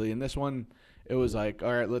perfectly. In this one, it was like,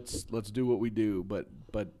 all right, let's do what we do, but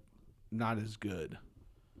not as good.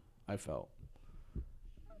 I felt.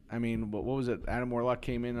 I mean, what was it? Adam Warlock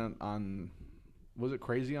came in on was it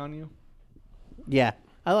Crazy on You? Yeah,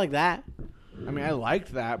 I like that. I mean, I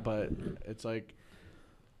liked that, but it's like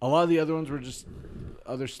a lot of the other ones were just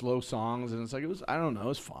other slow songs, and it's like I don't know, it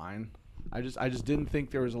was fine. I just didn't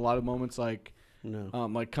think there was a lot of moments like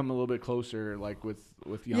like come a little bit closer, like with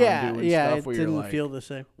Yondu and stuff, it where you're didn't like, feel the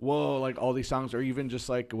same. whoa, like all these songs, or even just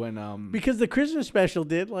like when Because the Christmas special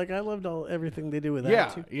did, like, I loved everything they did with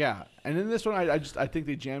that too. yeah. And in this one, I think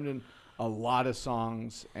they jammed in a lot of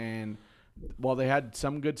songs, and while they had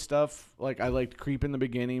some good stuff, like I liked "Creep" in the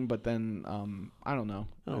beginning, but then I don't know.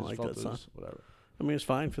 I don't just like felt that it song. was whatever. I mean, it's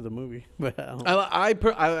fine for the movie, but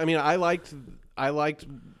I mean, I liked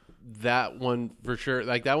that one for sure.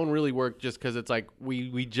 Like that one really worked just because it's like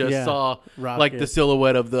we just saw Rocket. like the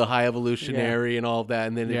silhouette of the High Evolutionary and all of that,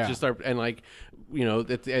 and then it just started and like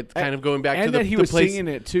it's kind of going back and to that the he was place singing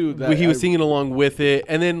it too. he was singing along with it,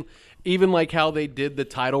 and then even like how they did the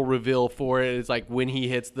title reveal for it. It's like when he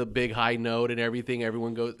hits the big high note and everything,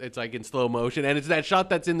 everyone goes. It's like in slow motion, and it's that shot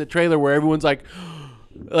that's in the trailer where everyone's like.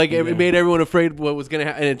 Like it made everyone afraid what was gonna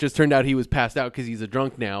happen, and it just turned out he was passed out because he's a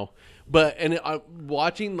drunk now. But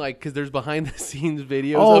watching like because there's behind the scenes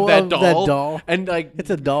videos of that doll, and like it's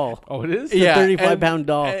a doll. Oh, it is. It's a 35-pound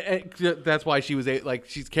doll. And that's why she was like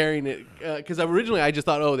she's carrying it because originally I just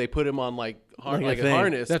thought they put him on like a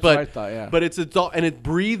harness. That's but, what I thought. Yeah, but it's a doll and it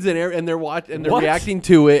breathes and they're watching and they're What? reacting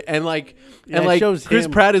to it and like it shows Chris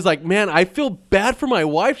him. Pratt is like, man, I feel bad for my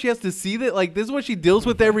wife. She has to see that. Like this is what she deals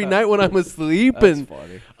with every night when I'm asleep. That's and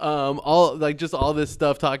funny. all like just all this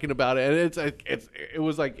stuff talking about it, and it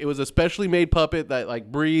was a specially made puppet that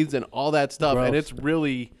like breathes and all that stuff, and Gross. it's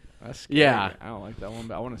really That's scary. yeah. I don't like that one,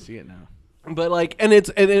 but I want to see it now. But like,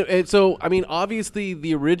 and so I mean, obviously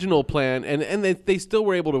the original plan, and they still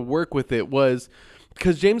were able to work with it was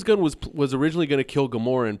because James Gunn was originally going to kill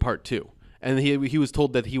Gamora in part 2, and he was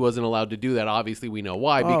told that he wasn't allowed to do that. Obviously, we know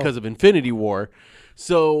why because of Infinity War.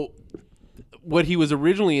 So what he was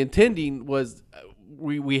originally intending was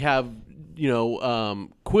we have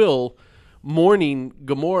Quill mourning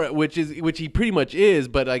Gamora, which he pretty much is,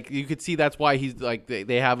 but like you could see that's why he's like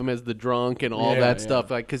they have him as the drunk and all that stuff,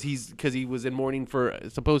 like because he was in mourning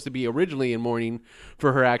supposed to be originally in mourning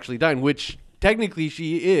for her actually dying, which technically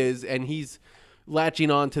she is, and he's latching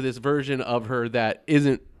on to this version of her that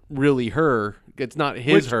isn't really her. It's not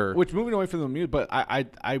her. Which moving away from the mute, but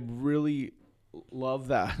I really love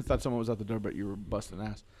that. I thought someone was at the door, but you were busting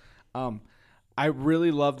ass. I really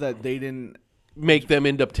love that they didn't make them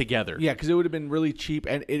end up together. Yeah, because it would have been really cheap,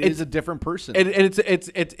 and it is a different person. And it's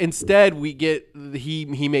instead we get he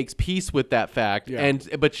makes peace with that fact,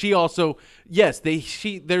 but she also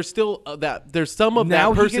there's still there's some of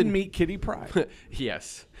now that person. He can meet Kitty Pryde.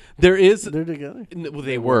 Yes, there is. They're together. Well,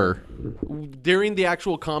 they were during the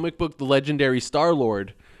actual comic book, the legendary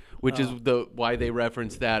Star-Lord, which is why they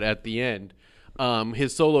reference that at the end.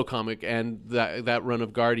 His solo comic and that run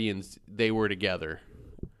of Guardians, they were together.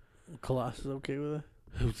 Colossus okay with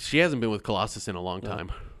it? She hasn't been with Colossus in a long time.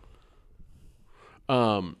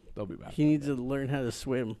 They'll be back. He needs to learn how to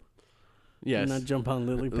swim. Yes. And not jump on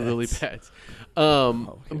lily pads. Lily pads.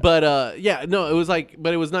 But it was like,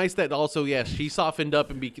 but it was nice that also, she softened up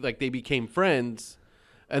and they became friends,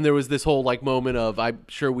 and there was this whole like moment of I'm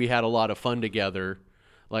sure we had a lot of fun together.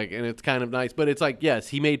 Like, and it's kind of nice, but it's like, yes,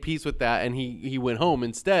 he made peace with that, and he went home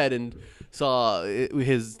instead and saw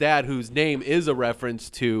his dad, whose name is a reference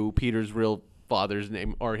to Peter's real father's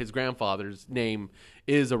name, or his grandfather's name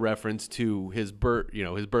is a reference to his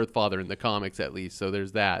birth father in the comics, at least. So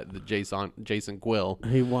there's that, the Jason Quill.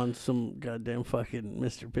 He wants some goddamn fucking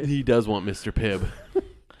Mr. Pibb. He does want Mr.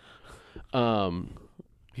 Pibb.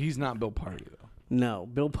 He's not Bill Party though. No,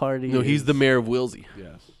 Bill Party. No, he's the mayor of Wilsey.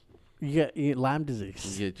 Yes. You got Lyme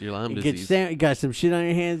disease. You get your Lyme You disease. you got some shit on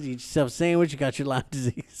your hands. You eat yourself a sandwich. You got your Lyme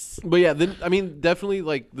disease. But yeah, then I mean, definitely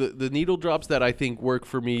like the needle drops that I think work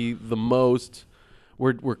for me the most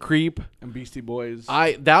were Creep. And Beastie Boys.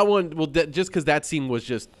 That one, well, just because that scene was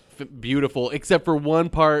just beautiful, except for one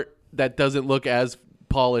part that doesn't look as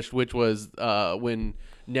polished, which was when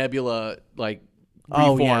Nebula like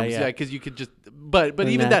Oh, reforms. yeah. Because you could just, but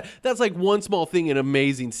even that's like one small thing in an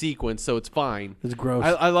amazing sequence, so it's fine. It's gross.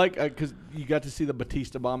 I like because you got to see the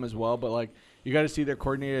Batista bomb as well, but like you got to see their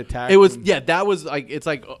coordinated attack. It was that was like it's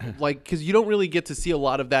like because you don't really get to see a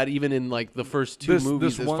lot of that even in like the first two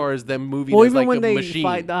movies as far as them moving. Well, as, even like, when a they machine.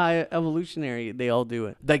 fight the High Evolutionary, they all do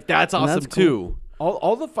it. Like that's awesome that's cool. too.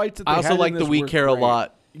 all the fights that they I also had like in the this We were Care a great.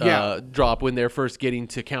 Lot Yeah. drop when they're first getting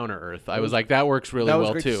to Counter Earth. I was like, that works really That was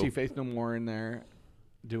well great too. to see Faith No More in there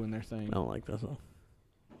doing their thing I don't like that song.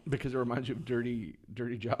 because it reminds you of Dirty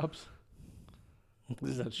Jobs.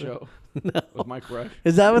 Is That show No. with Mike Rush.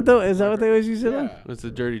 Is that what they always use it on? Yeah. It's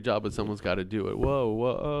a dirty job, but someone's got to do it.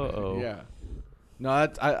 Whoa. Yeah. No,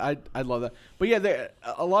 that's, I love that. But yeah,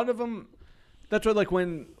 a lot of them. That's what like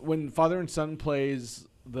when Father and Son plays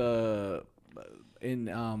the in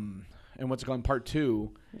what's it called, part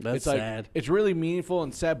 2. That's it's like, sad. It's really meaningful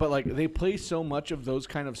and sad, but like they play so much of those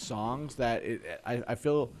kind of songs that I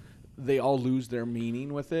feel they all lose their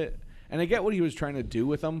meaning with it. And I get what he was trying to do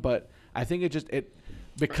with them, but I think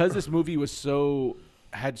because this movie was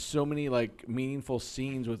had so many like meaningful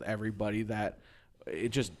scenes with everybody that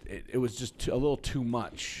it was just a little too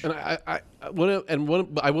much. And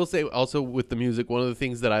I will say also with the music, one of the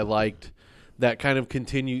things that I liked that kind of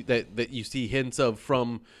continue that you see hints of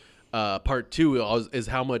from part 2 is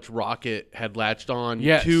how much Rocket had latched on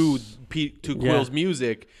Yes. to Quill's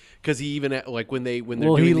music. Because he even like when they're Well,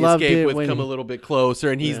 doing he the loved escape it with when "Come a Little Bit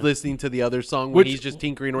Closer," and he's listening to the other song when Which- he's just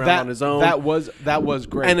tinkering around on his own. That was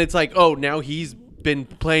great. And it's like, oh, now he's been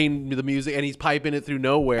playing the music and he's piping it through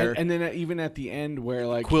nowhere. And then even at the end where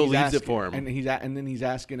like Quill he's leaves it asking- for him. and then he's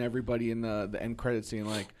asking everybody in the end credit scene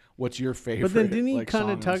like, "What's your favorite?" But then didn't he like, kind song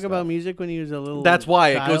of and talk about stuff? music when he was a little? That's why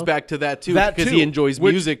it goes child? back to that too, That because too, he enjoys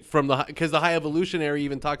which- music from because the High Evolutionary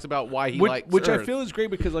even talks about why he likes which I Earth. feel is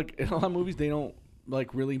great because like in a lot of movies they don't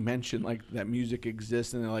like really mention like that music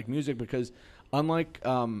exists and they like music because unlike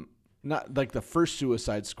not like the first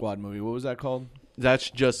Suicide Squad movie, what was that called?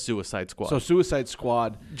 That's just Suicide Squad. So Suicide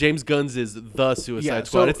Squad. James Gunn's is the Suicide Yeah,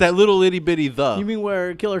 Squad. so- It's that little itty bitty the. You mean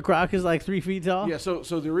where Killer Croc is like 3 feet tall? Yeah, so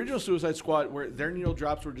the original Suicide Squad where their needle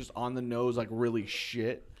drops were just on the nose like really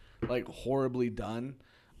shit, like horribly done.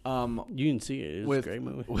 You didn't see it. It was a great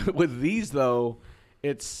movie. With these though,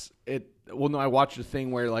 well no, I watched a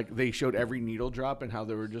thing where like they showed every needle drop and how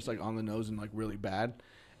they were just like on the nose and like really bad.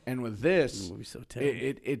 And with this, The movie's so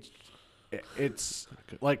terrible. it's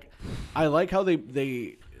like I like how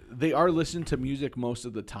they are listening to music most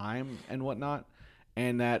of the time and whatnot,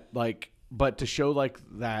 and that like but to show like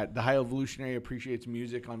that the High Evolutionary appreciates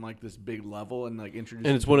music on like this big level and like introduces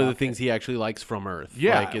and it's one of the things he actually likes from Earth.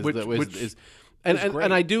 Yeah, like, which and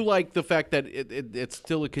great. I do like the fact that it's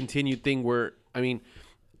still a continued thing where I mean.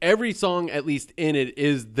 Every song, at least in it,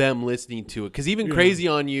 is them listening to it. Because even "Crazy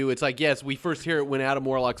on You," it's like, yes, we first hear it when Adam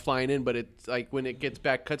Warlock's flying in, but it's like when it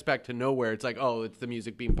cuts back to Nowhere, it's like, oh, it's the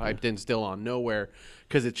music being piped in still on Nowhere,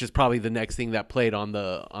 because it's just probably the next thing that played on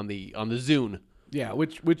the Zune. Yeah,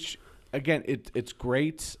 which again, it's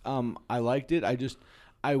great. I liked it.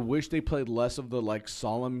 I wish they played less of the like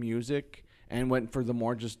solemn music and went for the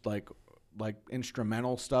more just like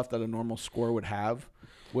instrumental stuff that a normal score would have.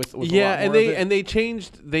 With Yeah, a lot more of it. they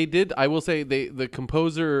changed. They did. I will say the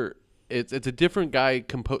composer. It's a different guy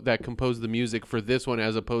that composed the music for this one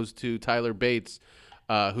as opposed to Tyler Bates,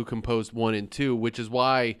 who composed 1 and 2, which is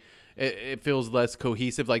why it feels less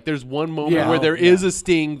cohesive. Like there's one moment where there is a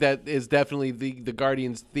sting that is definitely the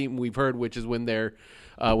Guardians theme we've heard, which is when they're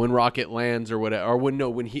when Rocket lands or whatever, or when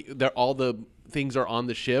all the things are on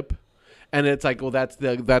the ship. And it's like, well, that's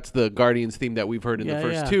the Guardians theme that we've heard in the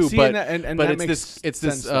first two, See, but and but that it's makes this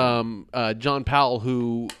sense then. John Powell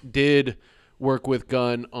who did work with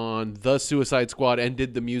Gunn on the Suicide Squad and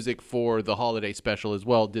did the music for the holiday special as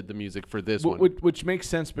well. Did the music for this one, which makes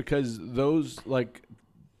sense because those like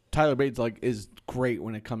Tyler Bates like is great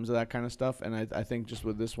when it comes to that kind of stuff, and I think just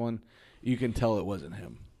with this one, you can tell it wasn't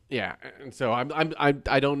him. yeah. And so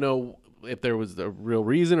I don't know if there was a real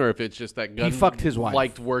reason or if it's just that Gunn fucked his wife.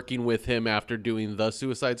 liked working with him after doing the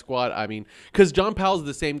Suicide Squad. I mean, because John Powell's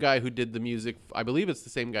the same guy who did the music. I believe it's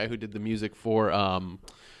the same guy who did the music for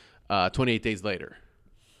 28 Days Later.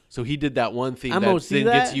 So he did that one thing I'm that gonna then see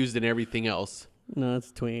gets that. used in everything else. No,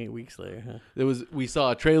 it's 28 weeks later. Huh? We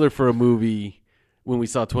saw a trailer for a movie when we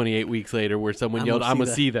saw 28 Weeks Later, where someone yelled, "I'm gonna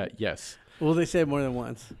see that." Yes. Well, they said more than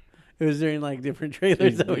once. It was during like different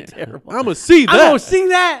trailers that were terrible. I'm gonna see that. I'm gonna see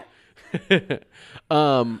that.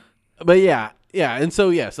 But yeah, and so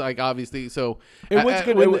yes, like obviously, so And what's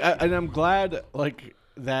good, and I'm glad like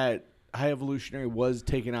that High Evolutionary was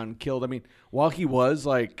taken out and killed. I mean, while he was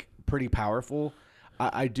like pretty powerful,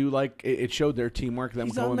 I do like it showed their teamwork. Them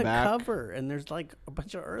He's going on the back. cover, and there's like a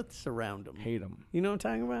bunch of Earths around him. Hate him. You know what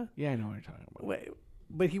I'm talking about? Yeah, I know what you're talking about. Wait,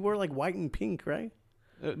 but he wore like white and pink, right?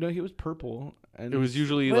 No, he was purple. And it was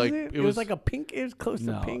usually Was like it was like a pink. It was close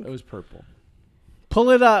no, to pink. it was purple.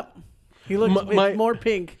 Pull it up. He looks My- more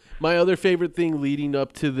pink. my other favorite thing leading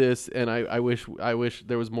up to this, and I wish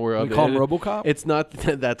there was more of We it. call him RoboCop. It's not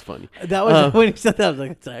that's funny. That was when he said that. I was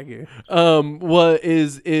like, "It's accurate." What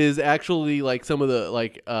is actually like some of the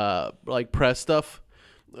like press stuff,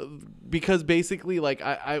 because basically like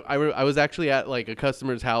I was actually at like a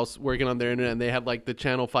customer's house working on their internet, and they had like the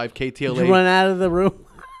Channel 5 Did KTLA. you run out of the room?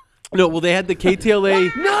 No, well they had the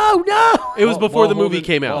KTLA. No. It was before the movie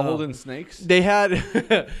came out. While holding snakes. They had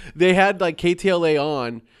like KTLA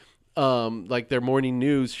on, like their morning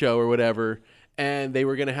news show or whatever, and they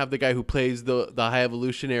were gonna have the guy who plays the High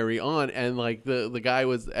Evolutionary on, and like the guy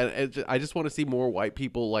was. And I just want to see more white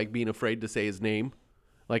people like being afraid to say his name,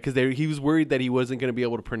 like because he was worried that he wasn't gonna be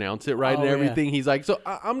able to pronounce it right Oh, and yeah. everything. He's like, so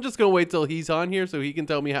I'm just gonna wait till he's on here so he can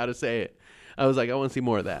tell me how to say it. I was like, I want to see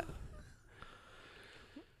more of that.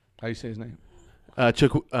 How do you say his name? What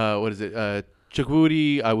is it?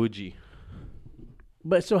 Chukwudi Awuji.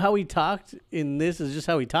 But so how he talked in this is just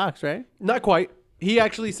how he talks, right? Not quite. He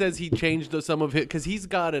actually says he changed some of it because he's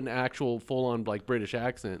got an actual full-on like British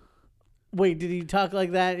accent. Wait, did he talk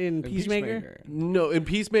like that in Peacemaker? No, in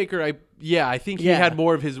Peacemaker, I think he Yeah. had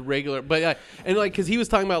more of his regular, but and like because he was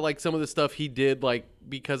talking about like some of the stuff he did like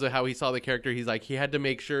because of how he saw the character. He's like he had to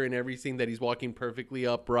make sure in every scene that he's walking perfectly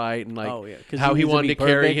upright and like Oh, yeah, 'cause how he he needs to wanted be to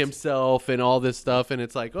carry perfect. himself and all this stuff. And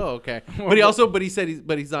it's like, oh okay, but he said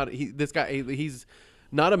he's not. This guy he's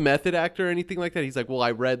not a method actor or anything like that. He's like, well,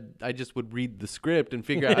 I just would read the script and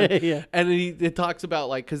figure out. Yeah. And it talks about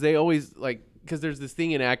like because they always like. Because there's this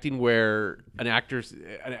thing in acting where an actor's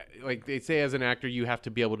like they say as an actor you have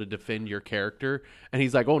to be able to defend your character, and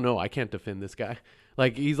he's like, oh no, I can't defend this guy.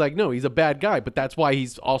 Like he's like, no, he's a bad guy, but that's why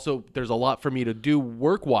he's also there's a lot for me to do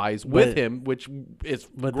work wise with him, which is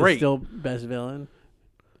But great. the still best villain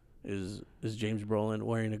is James Brolin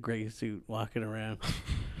wearing a gray suit walking around.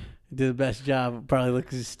 Did the best job. Probably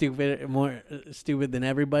looks more stupid than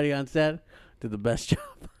everybody on set. Did the best job.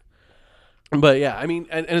 But yeah, I mean,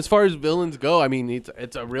 and as far as villains go, I mean,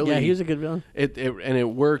 it's a really Yeah, he was a good villain. It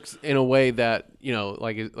works in a way that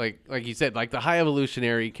like you said, like the High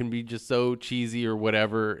Evolutionary can be just so cheesy or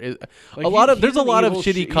whatever. There's a lot of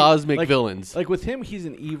shitty cosmic villains. Like with him, he's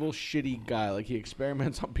an evil, shitty guy. Like he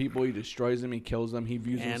experiments on people, he destroys them, he kills them. He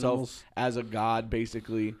views Animals. himself as a god,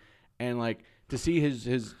 basically. And like to see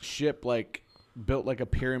his ship like built like a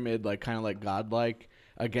pyramid, like kind of like godlike.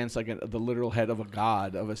 Against like the literal head of a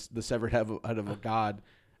god, the severed head of a god,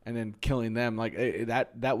 and then killing them like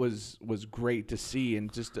that was great to see,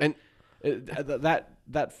 and just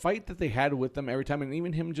that fight that they had with them every time, and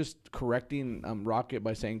even him just correcting Rocket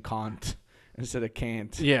by saying can't instead of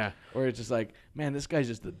can't. Yeah. Or it's just like, man, this guy's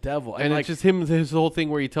just the devil, And like, it's just his whole thing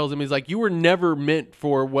where he tells him, he's like, you were never meant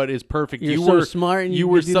for what is perfect. You're you so were smart and you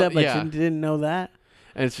were could do that, but yeah. you didn't know that.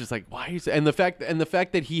 And it's just like, why? And the fact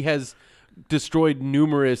that he has destroyed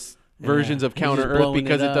numerous versions of he's just Counter Earth blowing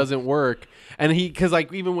because it it up. doesn't work. And because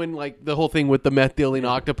like even when like the whole thing with the meth dealing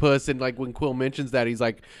octopus, and like when Quill mentions that, he's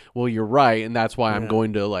like, well, you're right, and that's why I'm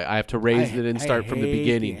going to like I have to raise it and start from the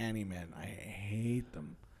beginning. The Anti-Man, I hate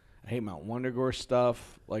them. I hate Mount Wondagore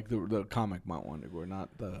stuff, like the comic Mount Wondagore, not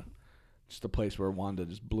just the place where Wanda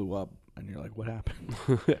just blew up. And you're like, what happened?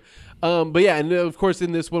 But yeah, and of course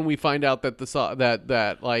in this one we find out that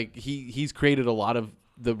that like he's created a lot of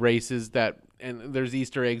the races and there's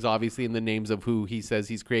Easter eggs obviously in the names of who he says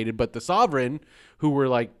he's created, but the Sovereign, who were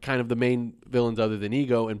like kind of the main villains other than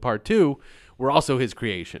Ego in part 2, were also his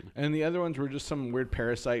creation. And the other ones were just some weird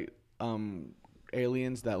parasite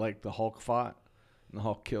aliens that like the Hulk fought, and the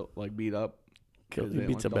Hulk beat up. He 'cause they didn't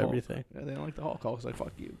beats like up the Hulk. everything. Yeah, they don't like the Hulk. Hulk's like,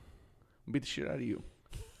 fuck you, beat the shit out of you.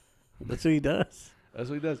 That's what he does. That's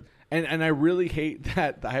what he does. And I really hate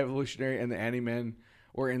that the High Evolutionary and the Anti-Man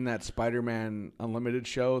were in that Spider-Man Unlimited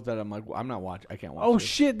show that I'm like, well, I'm not watching. I can't watch Oh this.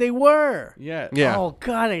 shit, they were. Yeah. Yeah. Oh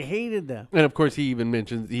god, I hated them. And of course he even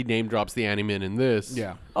mentions, he name drops the Animan in this.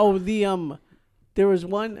 Yeah. Oh, there was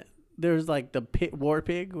like the War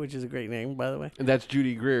Pig, which is a great name, by the way. And that's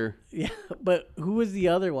Judy Greer. Yeah, but who was the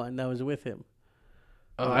other one that was with him?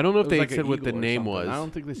 I don't know if It was they like an said what the eagle or name something. was. I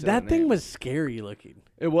don't think they said That the thing name. was scary looking.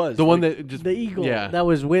 It was The one like, that just The eagle Yeah. that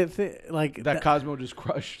was with it, like that Cosmo just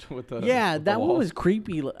crushed with the yeah, with the that one wall. was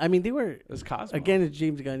creepy. I mean, they were It was Cosmo again. It's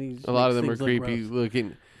James Gunn. He a lot of them are creepy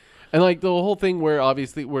looking, and like the whole thing where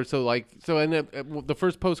obviously we're so and the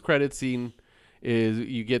first post credit scene is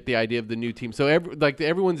you get the idea of the new team. So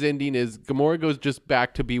everyone's ending is Gamora goes just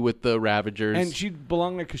back to be with the Ravagers, and she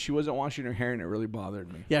belonged there because she wasn't washing her hair and it really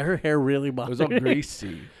bothered me. Yeah, her hair really It bothered. was all me.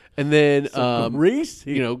 greasy. and then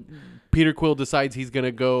Greasy. you know, Peter Quill decides he's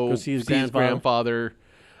gonna go see his grandfather.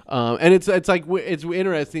 And it's like it's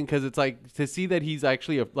interesting because it's like to see that he's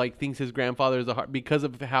actually thinks his grandfather is a heart because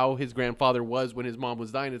of how his grandfather was when his mom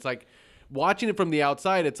was dying. It's like watching it from the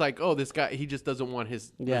outside. It's like, oh, this guy, he just doesn't want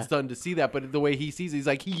his son to see that. But the way he sees it, he's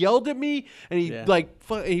like, he yelled at me and he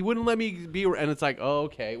he wouldn't let me be. And it's like, oh,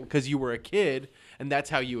 okay, because you were a kid and that's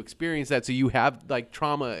how you experience that. So you have like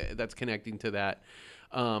trauma that's connecting to that.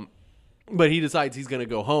 But he decides he's gonna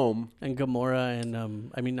go home. And Gamora and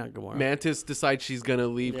not Gamora. Mantis decides she's gonna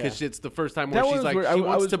leave because it's the first time where That she's was like weird. she I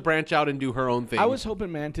wants was- to branch out and do her own thing. I was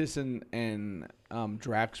hoping Mantis and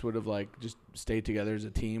Drax would have like just stayed together as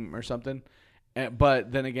a team or something.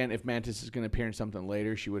 But then again, if Mantis is going to appear in something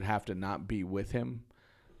later, she would have to not be with him.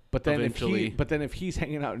 But then Eventually. if he's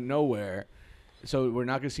hanging out nowhere, so we're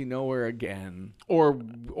not going to see nowhere again. or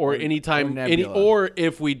anytime Nebula. or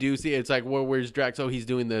if we do see it, it's like, well, where's Drax? Oh, he's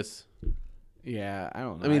doing this. Yeah, I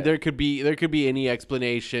don't know. I mean, there could be any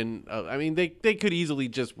explanation. I mean, they could easily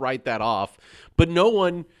just write that off, but no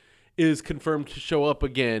one is confirmed to show up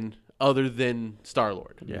again other than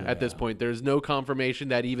Star-Lord. Yeah. At this point, there's no confirmation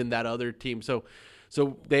that even that other team. So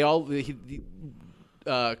they all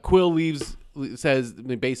Quill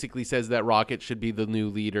basically says that Rocket should be the new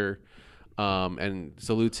leader, and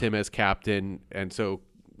salutes him as captain. And so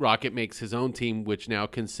Rocket makes his own team, which now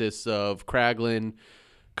consists of Kraglin,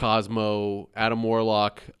 Cosmo, Adam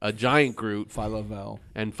Warlock, a giant Groot, Phyla Vel.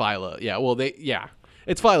 and Phyla. Yeah, well,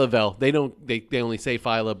 it's Phyla Vel. They only say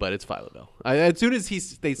Phyla, but it's Phyla Vel. As soon as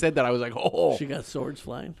they said that, I was like, oh, She got swords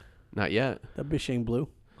flying. not yet. That bitch ain't blue.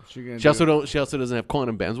 She She also doesn't have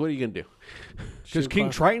quantum bands. What are you gonna do? because King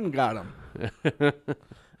Triton got him.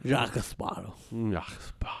 Jacques Sparrow.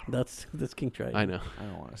 That's King Triton. I know. I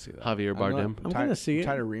don't want to see that. Javier Bardem. I'm gonna see it. I'm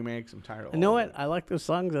tired of remakes. I'm tired of. You know all what? of it. I like those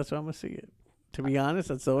songs. That's why I'm gonna see it. To be honest,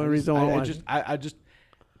 that's the only reason why I just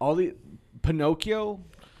all the Pinocchio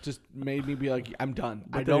just made me be like, I'm done.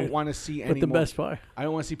 I don't want to see any But the more. best part, I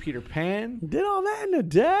don't want to see Peter Pan. did all that in a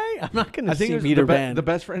day. I'm not gonna I think see it was Peter Pan. the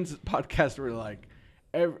Best Friends podcast were like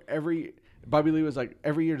every Bobby Lee was like,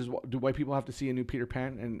 every year do white people have to see a new Peter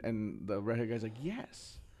Pan? And the redhead guy's like,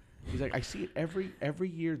 yes. He's like, I see it every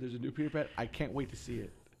year. There's a new Peter Pan. I can't wait to see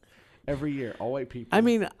it. Every year, all white people. I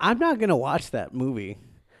mean, I'm not gonna watch that movie.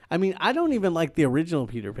 I mean, I don't even like the original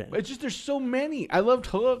Peter Pan. It's just there's so many. I loved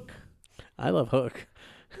Hook, I love Hook,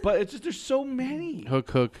 but it's just there's so many.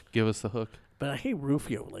 Hook, give us the hook. but I hate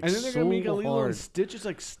Rufio. Like, And then they're so gonna make a Lilo hard. and Stitch. It's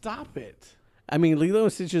like, stop it. I mean, Lilo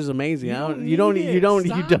and Stitch is amazing. You don't.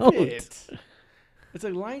 Stop You don't. it. It's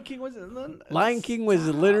like Lion King wasn't. Lion King was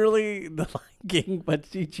literally the Lion King, but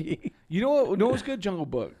CG. You know what? You know what's good? Jungle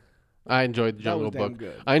Book. I enjoyed the That was Jungle damn Book.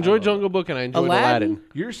 good. I I enjoyed love Jungle Book and I enjoyed Aladdin?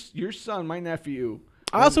 Aladdin. Your son, my nephew.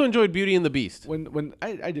 I also enjoyed Beauty and the Beast. When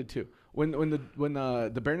I did too. When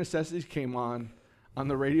the Bare Necessities came on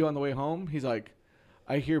the radio on the way home, he's like,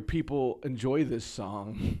 I hear people enjoy this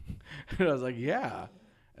song, and I was like, yeah.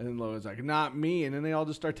 And then Logan's like, not me. And then they all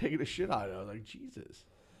just start taking the shit out of it. I was like, Jesus.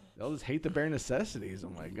 They all just hate the Bare Necessities.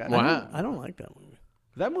 I'm like, God, Wow. I don't like that movie.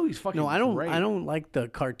 that movie's fucking No, I don't. great. I don't like the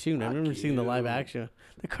cartoon. I've Fuck never seen the live you. action.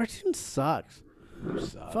 The cartoon sucks. You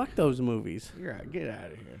suck. Fuck those movies. Get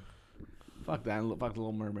out of here. Fuck that. Fuck the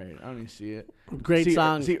Little Mermaid. I don't need to see it. Great see,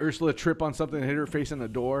 song. See Ursula trip on something and hit her face in the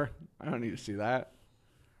door. I don't need to see that.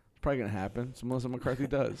 It's probably gonna happen. So Melissa McCarthy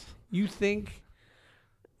does. You think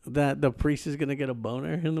that the priest is gonna get a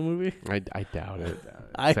boner in the movie? I doubt it.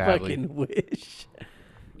 I Sadly. fucking wish.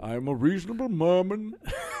 I'm a reasonable Mormon.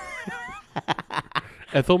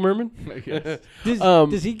 Ethel Merman? Yes.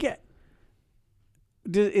 Does he get?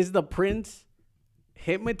 Is the prince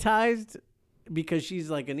hypnotized because she's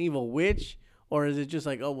like an evil witch, or is it just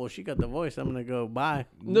like, oh well, she got the voice, I'm gonna go bye?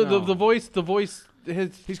 No, No. the voice.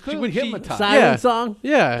 He's clearly hypnotized. Silent Yeah. song.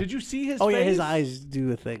 Yeah. Did you see his Oh face? yeah, his eyes do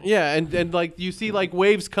the thing. Yeah, and like you see like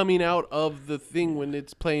waves coming out of the thing when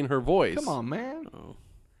it's playing her voice. Come on, man. Oh.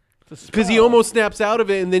 Because he almost snaps out of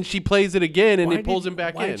it, and then she plays it again, and it pulls him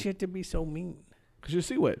back why in. did she have to be so mean? Because you're a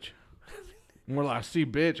sea witch. More like, see,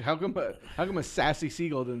 bitch. How come a sassy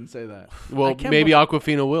seagull didn't say that? Well, can't maybe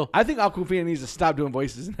Aquafina will. I think Aquafina needs to stop doing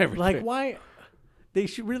voices and everything. Like why? They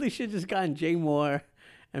really should just gotten Jay Moore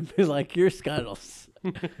and be like, "You're Scuttles."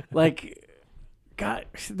 Like, God,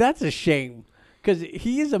 that's a shame because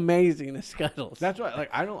he is amazing as Scuttles. That's why, like,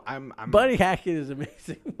 I'm Buddy Hackett is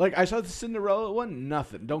amazing. like, I saw the Cinderella one,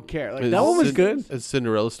 nothing, don't care. Like, That one was good. It's a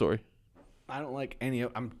Cinderella story. I don't like any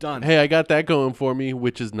of. I'm done. Hey, I got that going for me,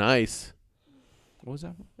 which is nice. What was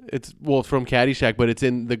that? It's from Caddyshack, but it's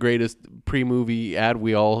in the greatest pre-movie ad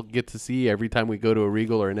we all get to see every time we go to a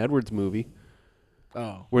Regal or an Edwards movie,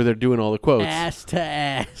 Oh, where they're doing all the quotes. Ass to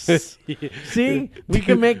ass. See, we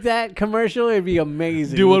can make that commercial. It'd be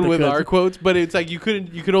amazing. Do one the with quotes. our quotes, but it's like you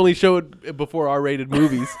could only show it before R-rated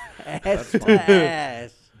movies. Ass to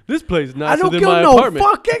ass. This place is I nicer don't than give my no apartment.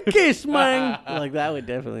 fucking kiss, man. Like that would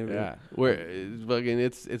definitely be. yeah. Where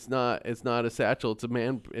it's not a satchel,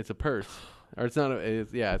 it's a purse, or it's not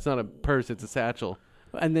a purse, it's a satchel.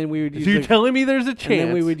 And then we would use. So you're the, telling me there's a and chance?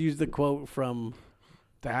 then we would use the quote from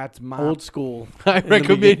That's my. Old School. I in the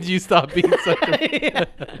recommend you stop being such a.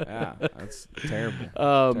 Yeah, that's terrible.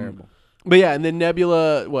 Terrible. But yeah, and then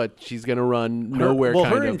Nebula, she's gonna run nowhere. Well,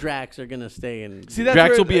 kind her of. and Drax are gonna stay in. See, that's Drax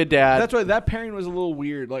where- will be a dad. That's why that pairing was a little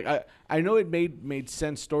weird. Like, I know it made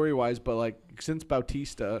sense story wise, but like since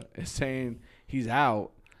Bautista is saying he's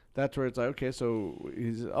out, that's where it's like, okay, so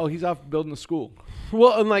he's off building a school.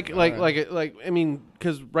 Well, and like I mean,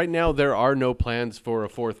 because right now there are no plans for a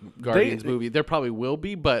fourth Guardians movie. There probably will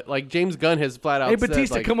be, but like James Gunn has flat out Hey, said,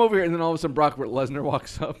 Batista, like, come over here, and then all of a sudden Brock Lesnar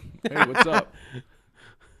walks up. Hey, what's up?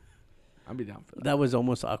 I'd be down for that. That was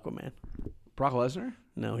almost Aquaman. Brock Lesnar?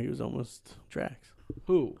 No, he was almost Drax.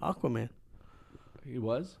 Who? Aquaman. He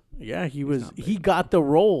was? Yeah, he was. He got the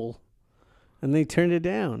role, and they turned it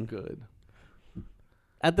down. Good.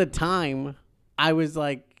 At the time, I was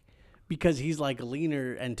like, because he's like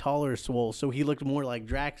leaner and taller, swole, so he looked more like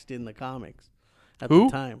Drax did in the comics. At Who?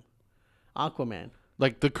 the time, Aquaman.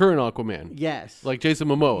 like the current Aquaman, Yes. like Jason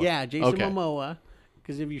Momoa. Yeah, Jason Okay. Momoa.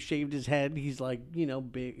 Because if you shaved his head, he's like,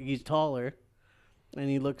 big. He's taller, and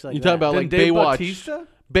he looks like You talking about Then like Dave Baywatch? Bautista?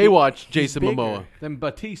 Baywatch, Jason bigger. Momoa. Then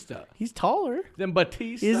Batista. He's taller, Then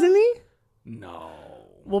Batista? isn't he? No.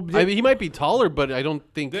 Well, I mean, he might be taller, but I don't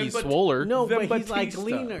think Then he's Bat- swoller. no, then but he's like Batista.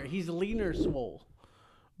 leaner. He's leaner, swole.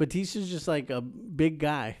 Batista's just like a big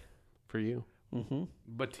guy. For you.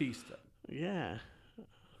 Batista. Yeah.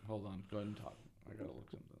 Hold on. Go ahead and talk. I gotta look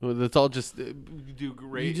something. Well, that's all just do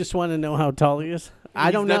great. You just want to know how tall he is?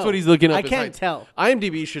 I don't know. That's what he's looking up. I his can't heights. tell.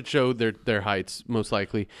 IMDb should show their heights, most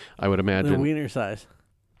likely. I would The imagine. wiener size.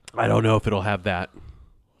 I don't know if it'll have that.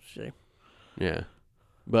 Shame. Yeah,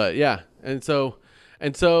 but yeah, and so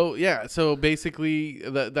yeah, so basically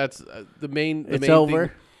that's the main. It's main over.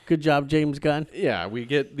 thing. Good job, James Gunn. Yeah, we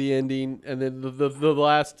get the ending, and then the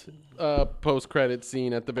last post credit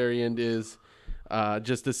scene at the very end is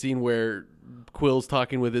just a scene where Quill's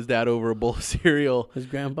talking with his dad over a bowl of cereal. His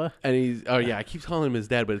grandpa. And I keep calling him his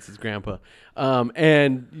dad, but it's his grandpa.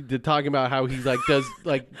 And they're talking about how he's like does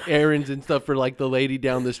like errands and stuff for like the lady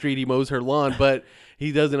down the street. He mows her lawn, but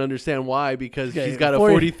he doesn't understand why because Okay, he's got a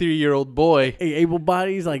 40 43-year-old boy. Hey,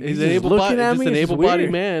 able-bodied. Like He's he's an just looking at me. an It's able-bodied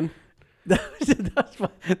weird. man. That's why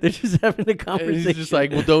they're just having a And conversation. he's just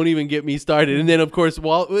like, well, don't even get me started. And then of course,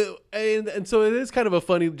 and so it is kind of a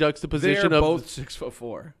funny juxtaposition They're of both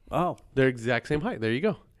 6'4". oh, their exact same height. There you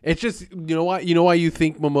go. It's just you know why you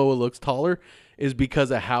think Momoa looks taller is because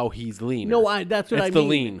of how he's lean. no, that's what It's I the mean.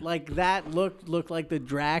 lean. Like that looked like the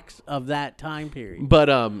Drax of that time period. But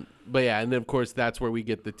yeah, and then of course that's where we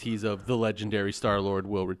get the tease of the legendary Star-Lord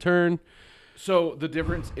will return. So the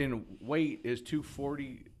difference in weight is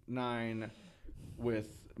 249 with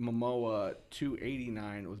Momoa,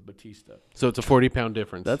 289 with Batista. So it's a 40-pound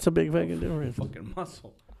difference. That's a big fucking difference. Fucking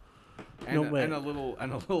muscle. And, No way. and a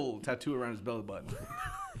little tattoo around his belly button.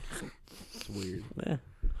 It's weird. Yeah.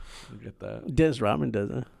 I get that. Dennis Rodman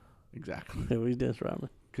doesn't. Exactly. Who is Dennis Rodman?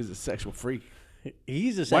 Because it's a sexual freak.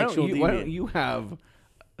 He's a Why sexual don't deviant. you have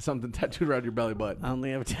something tattooed around your belly button? I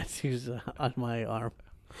only have tattoos on my arm.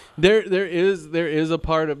 there is a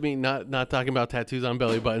part of me not talking about tattoos on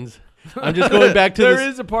belly buttons. I'm just going back to There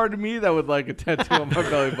this. is a part of me that would like a tattoo on my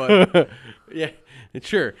belly button. Yeah,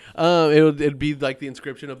 sure. It'd be like the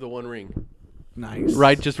inscription of the One Ring, Nice.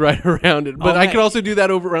 right? Just right around it. But I Okay. could also do that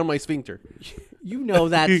over around my sphincter. You know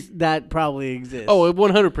that probably exists. Oh, it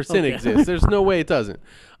 100% Okay. exists. There's no way it doesn't.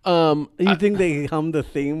 You think they hum the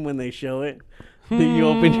theme when they show it? That you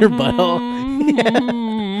open your butthole?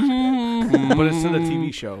 But it's to the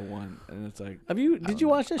TV show one, and it's like Did you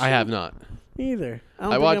watch that show? I have not. Me either. I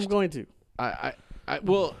don't I think watched- I'm going to. I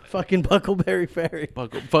well, Fucking Buckleberry Ferry.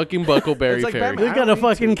 fucking Buckleberry It's like Fairy. Batman. They I got don't a need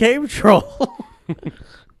fucking cave troll.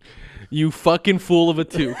 You fucking fool of a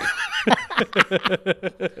toque.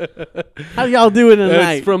 How y'all doing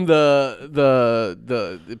tonight? It's from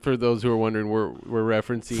the for those who are wondering, we're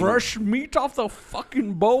referencing Fresh meat off the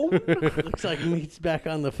fucking bone. Looks like meat's back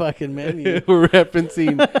on the fucking menu. we're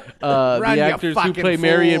referencing Run, the you actors who fucking play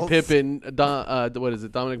Mary and fools. Pippin. What is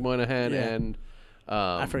it? Dominic Monaghan Yeah. and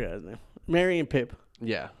I forgot his name. Mary and Pip.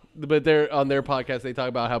 yeah. But they're on their podcast. They talk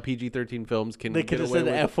about how PG-13 films can They get could have away said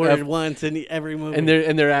the with F word once in every movie. and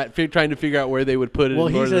they're trying to figure out where they would put it. well,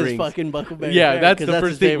 in he Lord of the says Rings. fucking Buckleberry. Yeah, Farm, that's 'cause the his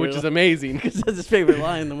first thing, favorite which is line. amazing. Because that's his favorite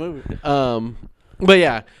line in the movie. But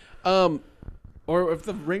yeah, Or if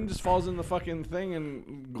the ring just falls in the fucking thing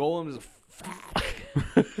and Gollum is.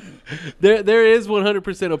 there is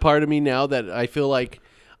 100% a part of me now that I feel like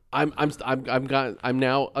I'm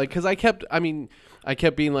now like because I kept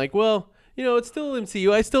being like, well, you know, it's still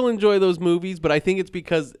MCU. I still enjoy those movies, but I think it's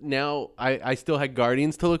because now I still had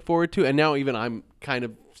Guardians to look forward to, and now even I'm kind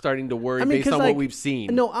of starting to worry based 'cause, on like, what we've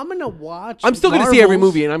seen. No, I'm gonna watch. I'm still going to see every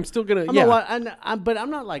Marvels. movie, and I'm still going to I'm gonna watch, but I'm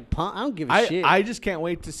not like I don't give a shit. I just can't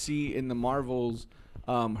wait to see in the Marvels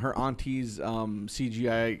her auntie's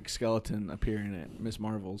CGI skeleton appear in it, Miss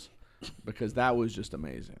Marvel's, because that was just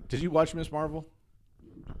amazing. Did you watch Miss Marvel?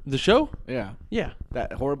 the show. Yeah, Yeah,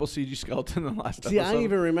 that horrible CG skeleton in the last See, episode. I don't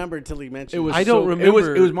even remember until he mentioned. It was. I don't It was.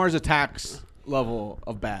 remember- It was Mars Attacks level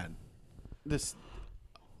of bad. this.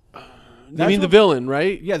 You That's mean the what- villain,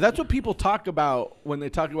 right? Yeah, that's what people talk about when they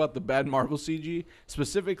talk about the bad Marvel CG.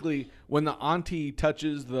 Specifically, when the auntie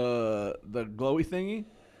touches the glowy thingy,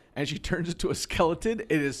 and she turns into a skeleton,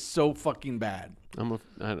 it is so fucking bad.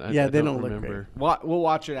 Yeah, they don't look remember. We'll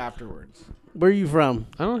watch it afterwards. Where are you from?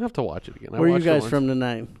 I don't have to watch it again. Where are you guys from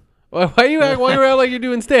tonight? Why you act like you're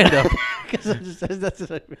doing stand up? Because that's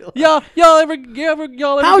what I feel. y'all ever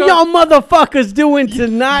How y'all motherfuckers doing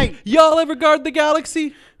tonight? y'all ever guard the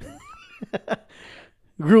galaxy?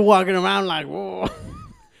 Groot walking around like, whoa.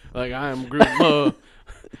 Like I am Groot.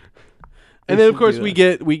 And then should of course do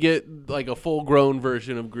we get like a full grown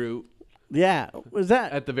version of Groot Yeah, was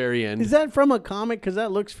that? at the very end. Is that from a comic? Because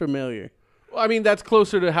that looks familiar. I mean, that's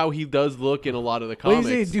closer to how he does look in a lot of the What do comics.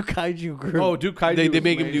 you say, do Kaiju Groot? Oh, Duke Kaiju. They was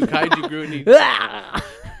make him do amazing. kaiju Groot. And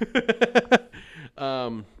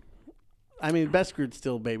he, I mean, best Groot's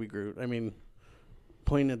still Baby Groot. I mean,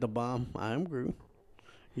 pointing at the bomb. I'm Groot.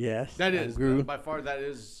 Yes, That I'm is Groot. by far that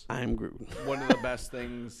is I'm Groot. one of the best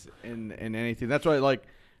things in anything. That's why like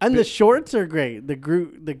And the shorts are great. The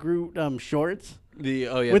Groot shorts with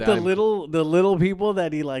with the little people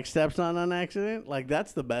that he like steps on accident. Like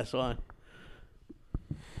that's the best one.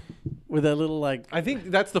 With that little like I think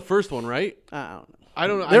that's the first one, right? I don't know. I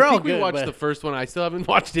don't know. They're I all think we good, watched but- the first one. I still haven't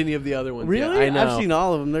watched any of the other ones. Really? Yet. I know. I've seen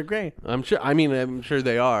all of them. They're great. I'm sure. I mean, I'm sure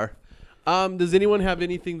they are. Does anyone have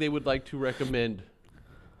anything they would like to recommend?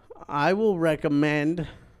 I will recommend.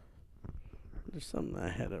 There's something I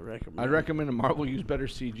had to recommend. I'd recommend a Marvel use better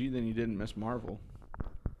CG than you did in Miss Marvel.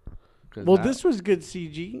 'Cause Well, that- this was good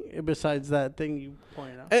CG. Besides that thing you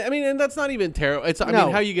pointed out. I mean, and that's not even terrible. I No.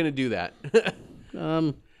 mean, how are you going to do that?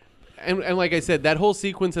 And like I said, that whole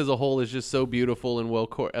sequence as a whole is just so beautiful and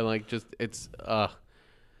and like just it's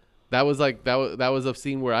that was a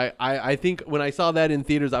scene where I think when I saw that in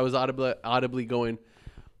theaters I was audibly going,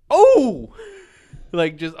 oh,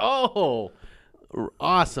 like just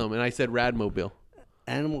awesome, and I said Radmobile.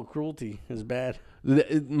 Animal cruelty is bad.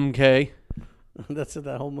 Okay. That's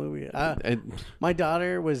that whole movie. And My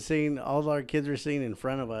daughter was seeing all our kids were seeing in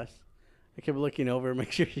front of us. I kept looking over,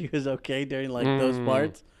 make sure she was okay during like those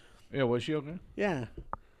parts. Yeah, was she okay? Yeah,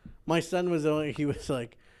 my son was he was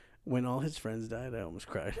like, when all his friends died, I almost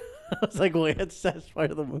cried. I was like, well, that's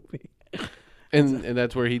part of the movie. and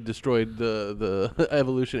that's where he destroyed the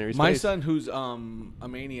evolutionary space. My son, who's a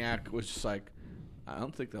maniac, was just like, I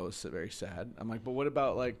don't think that was very sad. I'm like, but what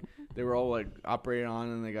about like they were all like operated on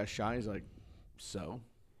and they got shot? He's like, so.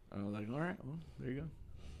 I was like, all right, well, there you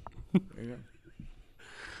go. There you go.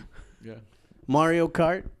 Yeah. Mario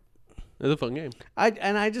Kart. It's a fun game.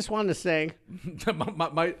 I just wanted to say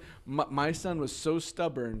my son was so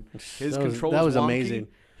stubborn. His That was- controls that was wonky. amazing.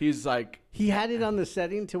 He's like, he had it on the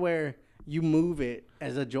setting to where you move it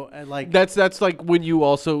as a like. That's like when you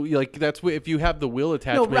also like if you have the wheel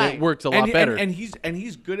attachment, right. it works a lot better. And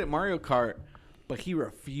he's good at Mario Kart, but he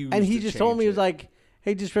refused. And he to just told me, he change was it. like,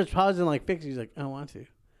 hey, just press pause and like fix it. He's like, I don't want to.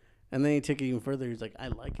 And then he took it even further. He's like, I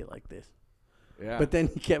like it like this. yeah. But then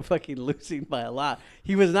he kept fucking losing by a lot.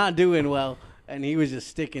 He was not doing well, and he was just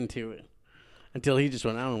sticking to it until he just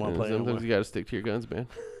went, I don't want to play Sometimes anymore. you got to stick to your guns, man.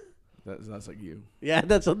 that's like you. Yeah,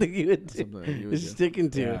 that's something you would do. Something that you would Just do. sticking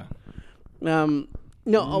to Yeah. it. No.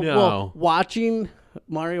 No. Well, watching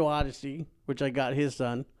Mario Odyssey, which I got his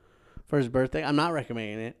son for his birthday. I'm not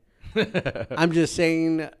recommending it. I'm just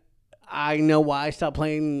saying, I know why I stopped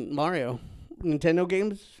playing Mario. Nintendo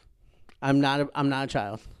games, I'm not a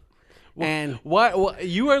child. And Why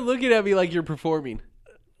you are looking at me like you're performing?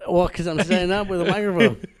 well, because I'm setting up with a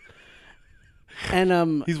microphone.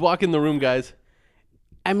 And He's walking the room, guys.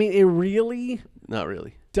 I mean, it really Not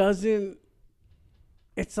really. doesn't.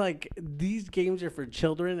 It's like these games are for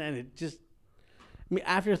children, and it just. I mean,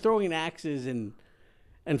 after throwing axes and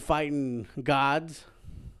fighting gods,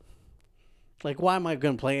 like, why am I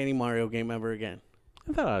going to play any Mario game ever again?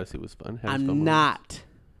 I thought Odyssey was fun. Had fun with I'm it. not.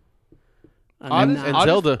 And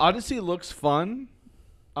Zelda. Odyssey looks fun,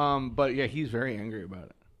 but yeah, he's very angry about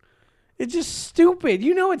it. It's just stupid.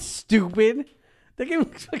 You know it's stupid. The game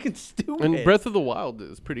looks fucking stupid. And Breath of the Wild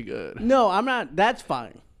is pretty good. No, I'm not. That's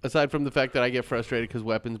fine. Aside from the fact that I get frustrated because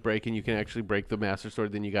weapons break and you can actually break the Master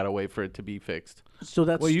Sword, then you got to wait for it to be fixed. So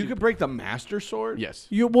that's Well, you stupid. could break the Master Sword? Yes.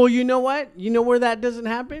 You know what? You know where that doesn't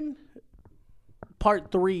happen?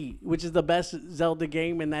 Part 3, which is the best Zelda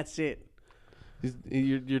game, and that's it.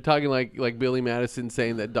 You're talking like Billy Madison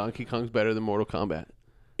saying that Donkey Kong's better than Mortal Kombat.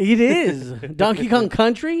 It is. Donkey Kong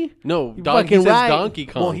Country? No, You're Donkey fucking says right. Donkey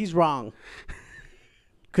Kong. Well, he's wrong.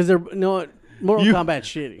 Because Mortal Kombat's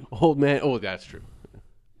shitty. Oh, man. Oh, that's true.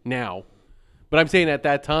 Now. But I'm saying at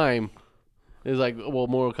that time, it's like, well,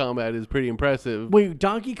 Mortal Kombat is pretty impressive. Wait,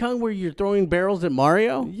 Donkey Kong where you're throwing barrels at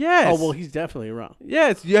Mario? Yes. Oh, well, he's definitely wrong.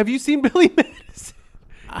 Yes. Have you seen Billy Madison?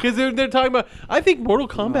 Because they're talking about. I think Mortal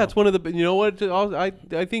Kombat's one of the. You know what? I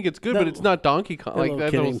think it's good, but it's not Donkey Kong. Like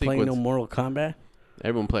that kidding, whole playing sequence. no Mortal Kombat?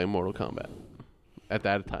 Everyone playing Mortal Kombat at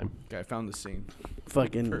that time. Okay, I found the scene.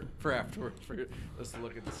 Fucking. For afterwards. Let's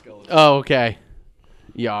look at the skeleton. Oh, okay.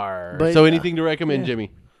 Yar. But, So anything to recommend, yeah.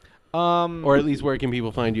 Jimmy? Or at least where can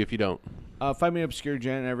people find you if you don't? Find me Obscure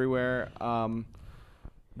Gen everywhere.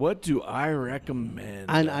 What do I recommend?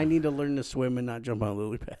 I need to learn to swim and not jump on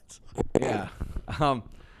lily pads. Yeah.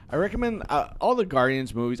 I recommend all the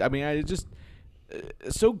Guardians movies. I mean, it's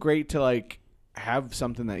so great to like have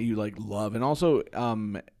something that you like love, and also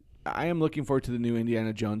I am looking forward to the new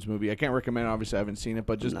Indiana Jones movie. I can't recommend it, obviously I haven't seen it,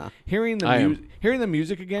 but just hearing the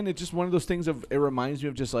music again, it's just one of those things it reminds me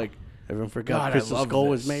of just like Everyone forgot God, Crystal I love Skull this.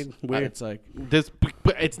 was made. Weird. It's like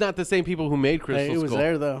But it's not the same people who made Crystal Hey, it was Skull.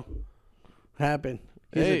 there though. Happened.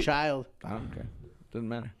 He's Hey. a child I don't care. Doesn't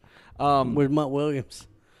matter. with Mutt Williams.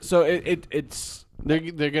 So it's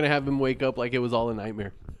They're gonna have him wake up like it was all a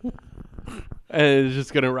nightmare, and it's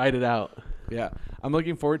just gonna write it out. yeah. I'm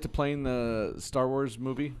looking forward to playing the Star Wars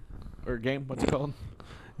movie or game. What's it called?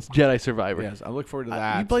 It's Jedi Survivor. Yes, I look forward to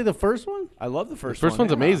that. You play the first one, I love the The first first one.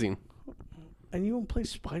 one's yeah. amazing. and you won't play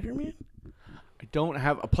Spider-Man? I don't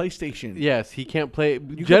have a PlayStation. Yes, he can't play.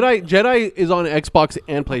 Jedi is on Xbox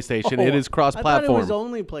and PlayStation. It is I thought it cross-platform. was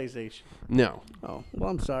only PlayStation. No. Oh, well,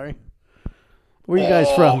 I'm sorry. Where you guys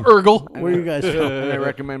from? Urgle. Where you guys from? And I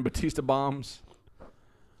recommend Batista Bombs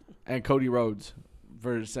and Cody Rhodes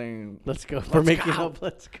for saying, Let's go. For making go. up.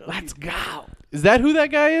 Let's go. "Let's go." Is that who that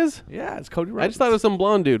guy is? Yeah, it's Cody Rhodes. I just thought it was some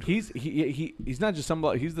blonde dude. He's not just some.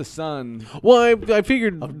 He's the son Well, I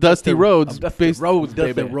figured Dusty Rhodes. of Dusty Rhodes,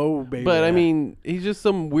 That's baby. the road, baby. But I mean, he's just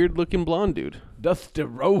some weird-looking blonde dude. Dusty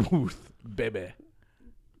Rhodes, baby.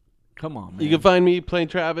 Come on, man. You can find me playing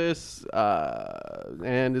Travis.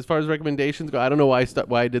 And as far as recommendations go, I don't know why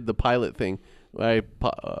I did the pilot thing. Is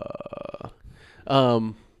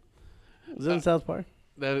it in South Park?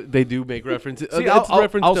 that they do make references. See, It's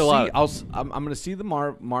referenced to a lot. I'm gonna see the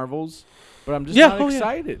Marvels, but I'm just Yeah, not oh, yeah.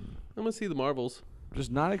 excited. I'm gonna see the Marvels.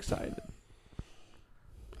 Just not excited.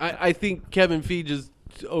 I think Kevin Feige just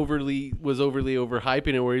overly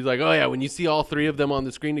overhyping it, where he's like, oh yeah, when you see all three of them on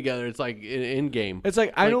the screen together, it's like in game. It's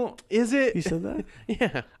like I don't. Is it? You said that?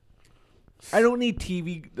 Yeah. I don't need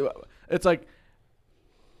TV. It's like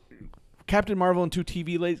Captain Marvel and 2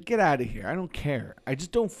 TV ladies. Get out of here. I don't care. I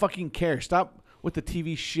just don't fucking care. Stop with the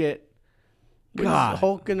TV shit. When's God.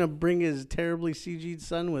 Hulk gonna bring his terribly CG'd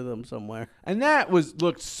son with him somewhere? And that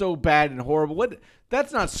looked so bad and horrible. What?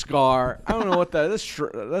 That's not Scar. I don't know what that. That's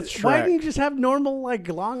Shrek. Why didn't you just have normal, like,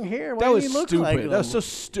 long hair? Why That didn't was he look stupid. like That was him? so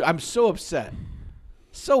stupid. I'm so upset.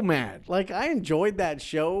 So mad. Like, I enjoyed that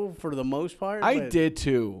show for the most part. I but did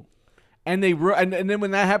too. And and then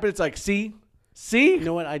when that happened, it's like, see. You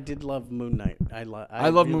know what? I did love Moon Knight. I love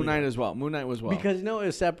really Moon Knight did. as well. Moon Knight was well. Because, no, it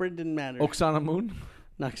was separate. Didn't matter. Oksana Moon.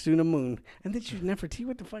 Noxuna Moon. And then she was Nefertiti.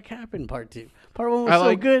 What the fuck happened, part 2? Part 1 was I so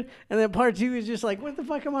like- good. And then part 2 is just like, what the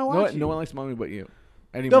fuck am I watching? No one likes Mummy but you.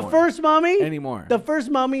 Anymore. The first Mummy? Anymore. The first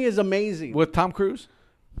Mummy is amazing. With Tom Cruise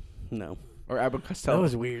No. or Abbott Costello. That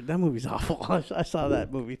was weird. That movie's awful. I saw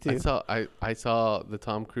that movie too. I saw the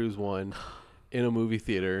Tom Cruise one, in a movie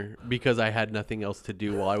theater because I had nothing else to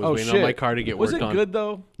do while I was Oh, waiting shit. on my car to get Was work it on. good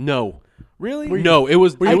though? No. Really? No, it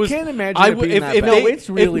was. I it was, can't imagine it being that bad. No, it's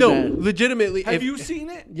really bad. legitimately. Have if, you seen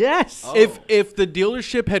it? Yes. If the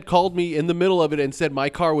dealership had called me in the middle of it and said my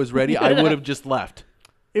car was ready, I would have just left.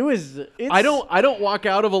 It was. I don't walk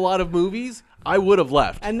out of a lot of movies. I would have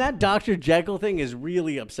left. And that Dr. Jekyll thing is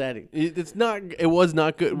really upsetting. It's not. It was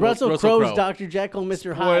not good. Russell Crowe's Crowe. Dr. Jekyll,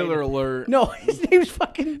 Mr. Hyde. Spoiler alert. No, his name's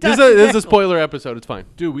fucking Dr. This is a Jekyll. spoiler episode. It's fine.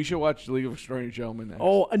 Dude, we should watch League of Extraordinary Gentlemen next.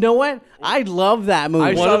 Oh, you know what? I love that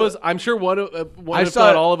movie. One saw of it- us. I'm sure one I if saw not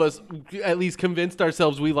it- all of us, at least convinced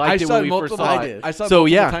ourselves we I liked it saw when it we first multiple saw I it. did. I saw it So, multiple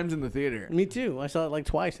yeah. times in the theater. Me too. I saw it like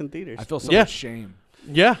twice in theaters. I feel so Yeah. much shame.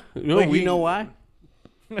 Yeah. No, But we you know why?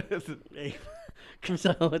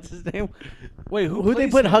 So, what's his name? Wait, Who they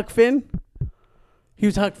plays put him? Huck Finn? He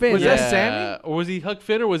was Huck Finn. Was right? that Sammy? Or was he Huck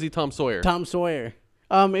Finn or was he Tom Sawyer? Tom Sawyer?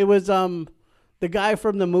 It was the guy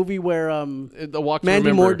from the movie where A Walk to Mandy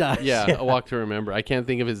Remember. Moore dies. Yeah, Yeah. A Walk to Remember. I can't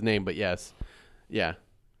think of his name, but yes. Yeah.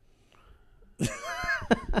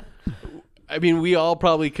 I mean, we all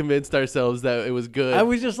probably convinced ourselves that it was good. I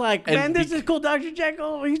was just like, And man, this is cool, Dr.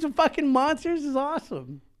 Jekyll. He's a fucking monster. This is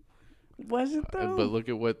awesome. Was it though? But look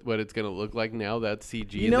at what it's going to look like now. That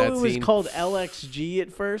CG you in know, that it was scene. called LXG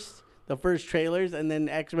at first, the first trailers, and then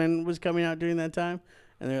X-Men was coming out during that time,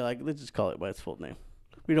 and they're like, let's just call it by its full name.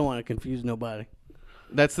 We don't want to confuse nobody.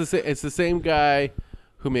 It's the same guy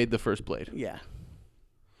who made the first Blade. Yeah.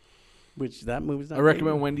 Which that movie's not. I very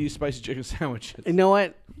recommend good. Wendy's spicy chicken sandwiches. You know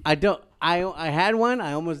what? I don't. I had one.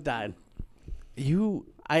 I almost died. I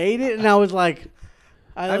ate it and I was like,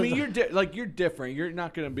 I mean, you're you're different. You're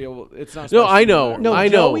not gonna be able. It's not. No, spicy I know. anymore. No, I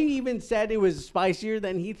know. Joey even said it was spicier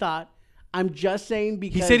than he thought. I'm just saying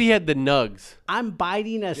because He said he had the nugs. I'm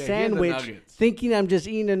biting a had the sandwich nuggets. thinking I'm just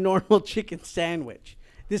eating a normal chicken sandwich.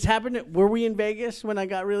 This happened. Were we in Vegas when I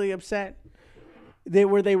got really upset? They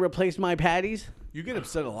replaced my patties. You get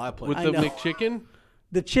upset a lot of With places. the know. McChicken?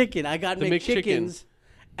 The chicken. I got The McChickens, McChickens.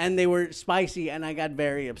 and they were spicy, and I got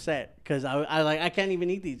very upset because I can't even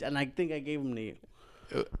eat these, and I think I gave them to you.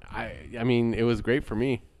 I mean, it was great for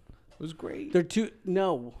me. It was great. They're too.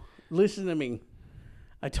 No, listen to me.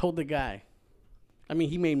 I told the guy. I mean,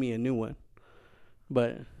 he made me a new one,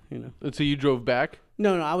 but you know. And so you drove back?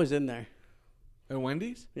 No, I was in there. At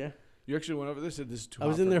Wendy's, Yeah, you actually went over there. Said this is too. I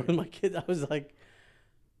was hot in for there me. with my kids. I was like,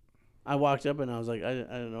 I walked up and I was like, I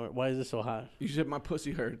don't know, why is this so hot? You said my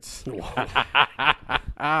pussy hurts.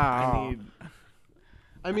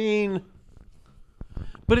 I mean,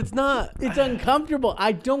 but it's not. It's uncomfortable.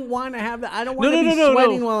 I don't want to have that. I don't want No, to no, be no, no,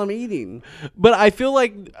 sweating no. while I'm eating. But I feel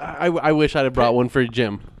like I wish I'd have brought one for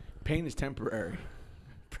Jim. Pain is temporary.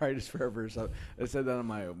 Pride is forever. So I said that on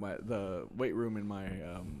the weight room in my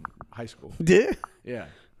high school. Did? Yeah.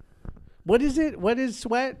 What is it? What is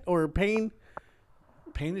sweat or pain?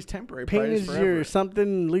 Pain is temporary. Pain Pride is forever. your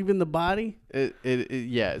something leaving the body.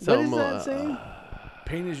 Yeah. What So is that saying?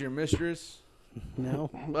 Pain is your mistress. No.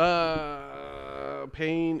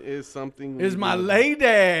 Pain is something. Is my lady.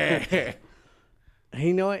 Hey,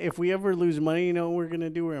 you know what? If we ever lose money, you know what we're gonna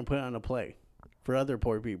do? We're gonna put it on a play for other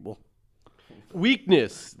poor people.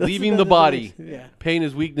 Weakness That's- leaving that the doesn't body. make- yeah. Pain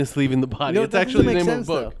is weakness leaving the body. No, it's that actually the doesn't name make of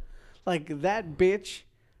a book. sense, though. Like that bitch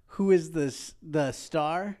who is the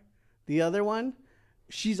star, the other one,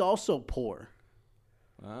 she's also poor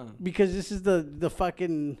Wow. because this is the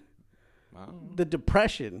fucking Wow. the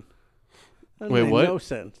depression. Doesn't Wait, make what? No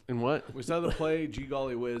sense. And what? We saw the play G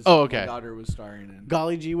Golly Whiz. Oh, okay. My daughter was starring in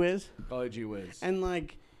Golly gee whiz, Golly G Whiz. and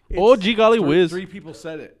like Oh, it's- gee golly whiz. Three people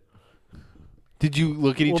said it. Did you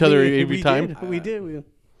look at each well, other we- every we time? did. We did.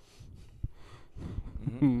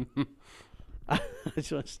 I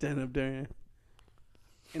just want to stand up there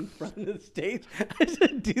in front of the stage. I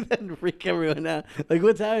just do that and freak everyone out. Like,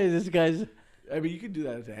 what's happening? This guy's. I mean, you can do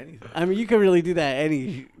that to anything. I mean, you can really do that at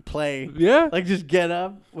any play. Yeah. Like, just get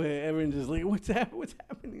up where everyone's just like, what's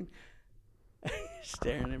happening?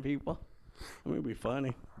 Staring at people. It would be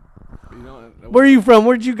funny. You know, it Where are you from?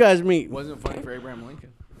 Where'd you guys meet? wasn't funny for Abraham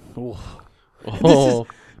Lincoln. Oh, well,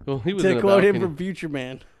 he was in To a quote him balcony. from Future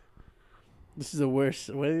Man. This is the worst.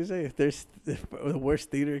 What did he say? There's the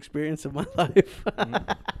worst theater experience of my life.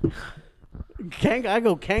 I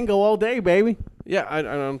go Kango all day, baby. Yeah, I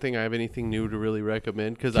don't think I have anything new to really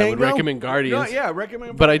recommend because I would Kango? recommend Guardians. No, yeah,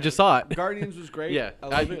 recommend. But I just saw it. Guardians was great. Yeah, I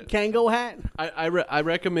love it. Kango hat. I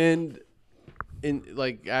recommend in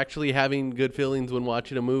like actually having good feelings when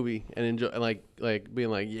watching a movie and enjoy like being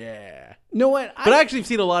like yeah. You know what? But I actually have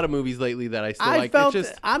seen a lot of movies lately that I still I like. felt It's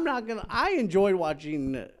just I'm not gonna. I enjoyed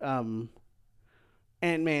watching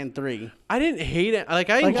Ant-Man 3. I didn't hate it. Like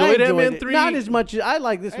I Like, enjoyed I Ant-Man it. 3. Not as much as I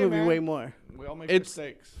like this Hey, movie man. way more. We all make It's-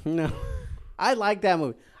 mistakes. No, I like that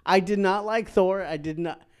movie. I did not like Thor. I did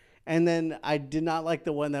not. And then I did not like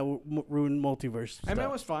the one that ruined multiverse. Ant-Man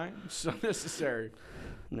was fine. It's unnecessary.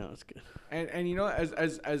 No, it's good. And you know,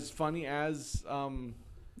 as funny as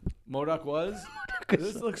MODOK was,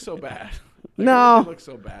 this looks so bad. No. It looks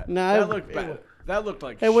so bad. No, That looked bad. That looked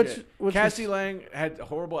like Hey, shit. what's Cassie Lang had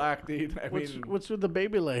horrible acting. I What's, mean, what's with the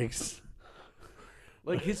baby legs?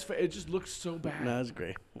 like it just looks so bad. No, it's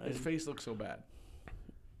great. His face looks so bad.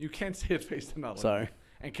 You can't say his face and not like Sorry. it.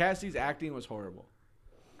 And Cassie's acting was horrible.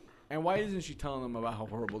 And why isn't she telling them about how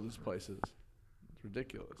horrible this place is? It's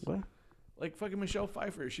ridiculous. What? Like fucking Michelle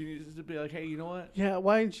Pfeiffer. She needs to be like, hey, you know what? Yeah,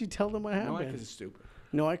 why didn't she tell them what You know what? happened? Because it's stupid.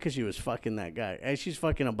 No, because she was fucking that guy. And she's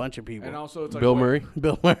fucking a bunch of people. And also, it's like Bill what- Murray.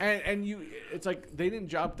 Bill Murray. And it's like they didn't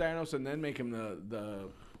drop Thanos and then make him the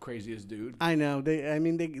craziest dude. I know.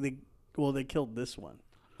 They killed this one.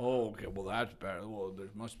 Oh, okay. Well, that's better. Well, there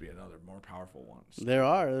must be another more powerful one.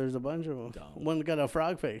 There's a bunch of them. Dumb. One got a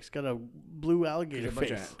frog face, got a blue alligator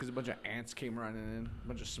face. Because a bunch of ants came running in. A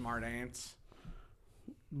bunch of smart ants.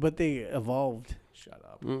 But they evolved. Shut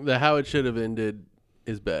up. The how it should have ended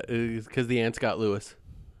is bad because the ants got Lewis.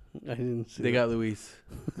 I didn't see. They got Luis.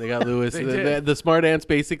 They got Lewis. They the, did. the smart ants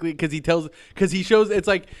basically because he shows it's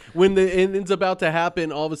like when the ending's about to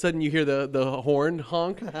happen, all of a sudden you hear the horn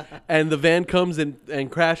honk, and the van comes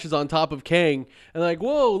and crashes on top of Kang, and like,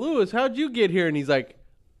 whoa, Lewis, how'd you get here? And he's like,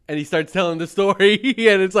 and he starts telling the story,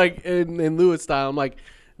 and it's like in Lewis style. I'm like,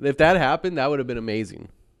 if that happened, that would have been amazing.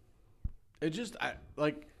 It just It's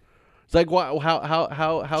like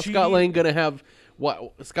how Scott Lang gonna have.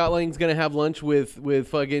 What Scott Lang's gonna have lunch with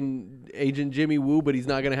fucking Agent Jimmy Woo, but he's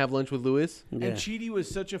not gonna have lunch with Lewis. Yeah. And Chidi was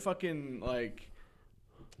such a fucking like.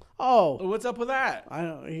 Oh, What's up with that? I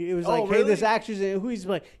don't. It was Oh, like, hey, really? this actor's in. Who he's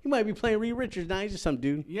like? He might be playing Reed Richards. Now he's just some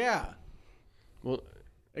dude. Yeah, Well,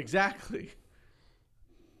 exactly.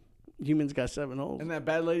 Humans got 7 holes. And that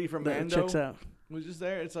bad lady from That Mando checks out. was just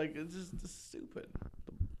there. It's like it's just stupid.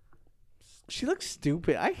 She looks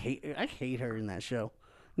stupid. I hate her in that show.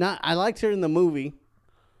 I liked her in the movie.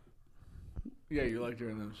 Yeah, you liked her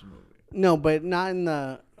in this movie. No, but not in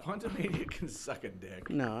the. Quantumania can suck a dick.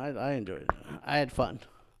 No, I enjoyed it. I had fun.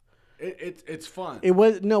 It's fun. It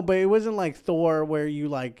was but it wasn't like Thor where you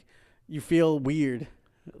feel weird.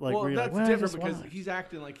 Like well, where you're that's like, well, different just because watch. he's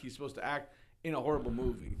acting like he's supposed to act in a horrible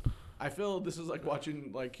movie. I feel this is like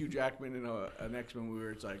watching like Hugh Jackman in an X-Men movie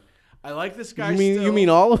where it's like, I like this guy. You mean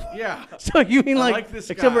all of? Yeah. So you mean I like like this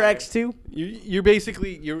except for guy. X2? you're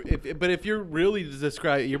basically if you're really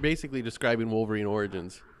you're basically describing Wolverine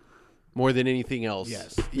origins more than anything else.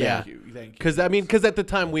 Yes. Yeah. Thank you. Because at the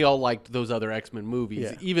time we all liked those other X-Men movies.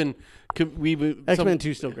 Yeah. Even X-Men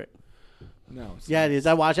 2 's still great. No. It's Yeah, not. it is.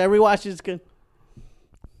 I rewatched it. It's good.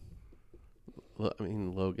 I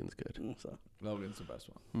mean, Logan's good. So. Logan's the best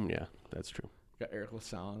one. Yeah, that's true. Got Eric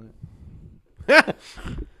LaSalle in it.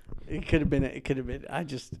 It could have been. It could have been.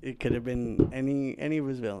 It could have been any of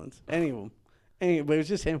his villains. Any of them. But it was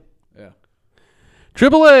just him. Yeah.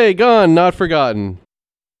 AAA, gone, not forgotten.